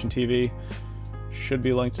Racing Nation TV. Should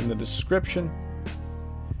be linked in the description.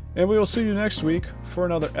 And we will see you next week for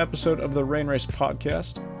another episode of the Rain Race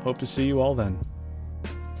Podcast. Hope to see you all then.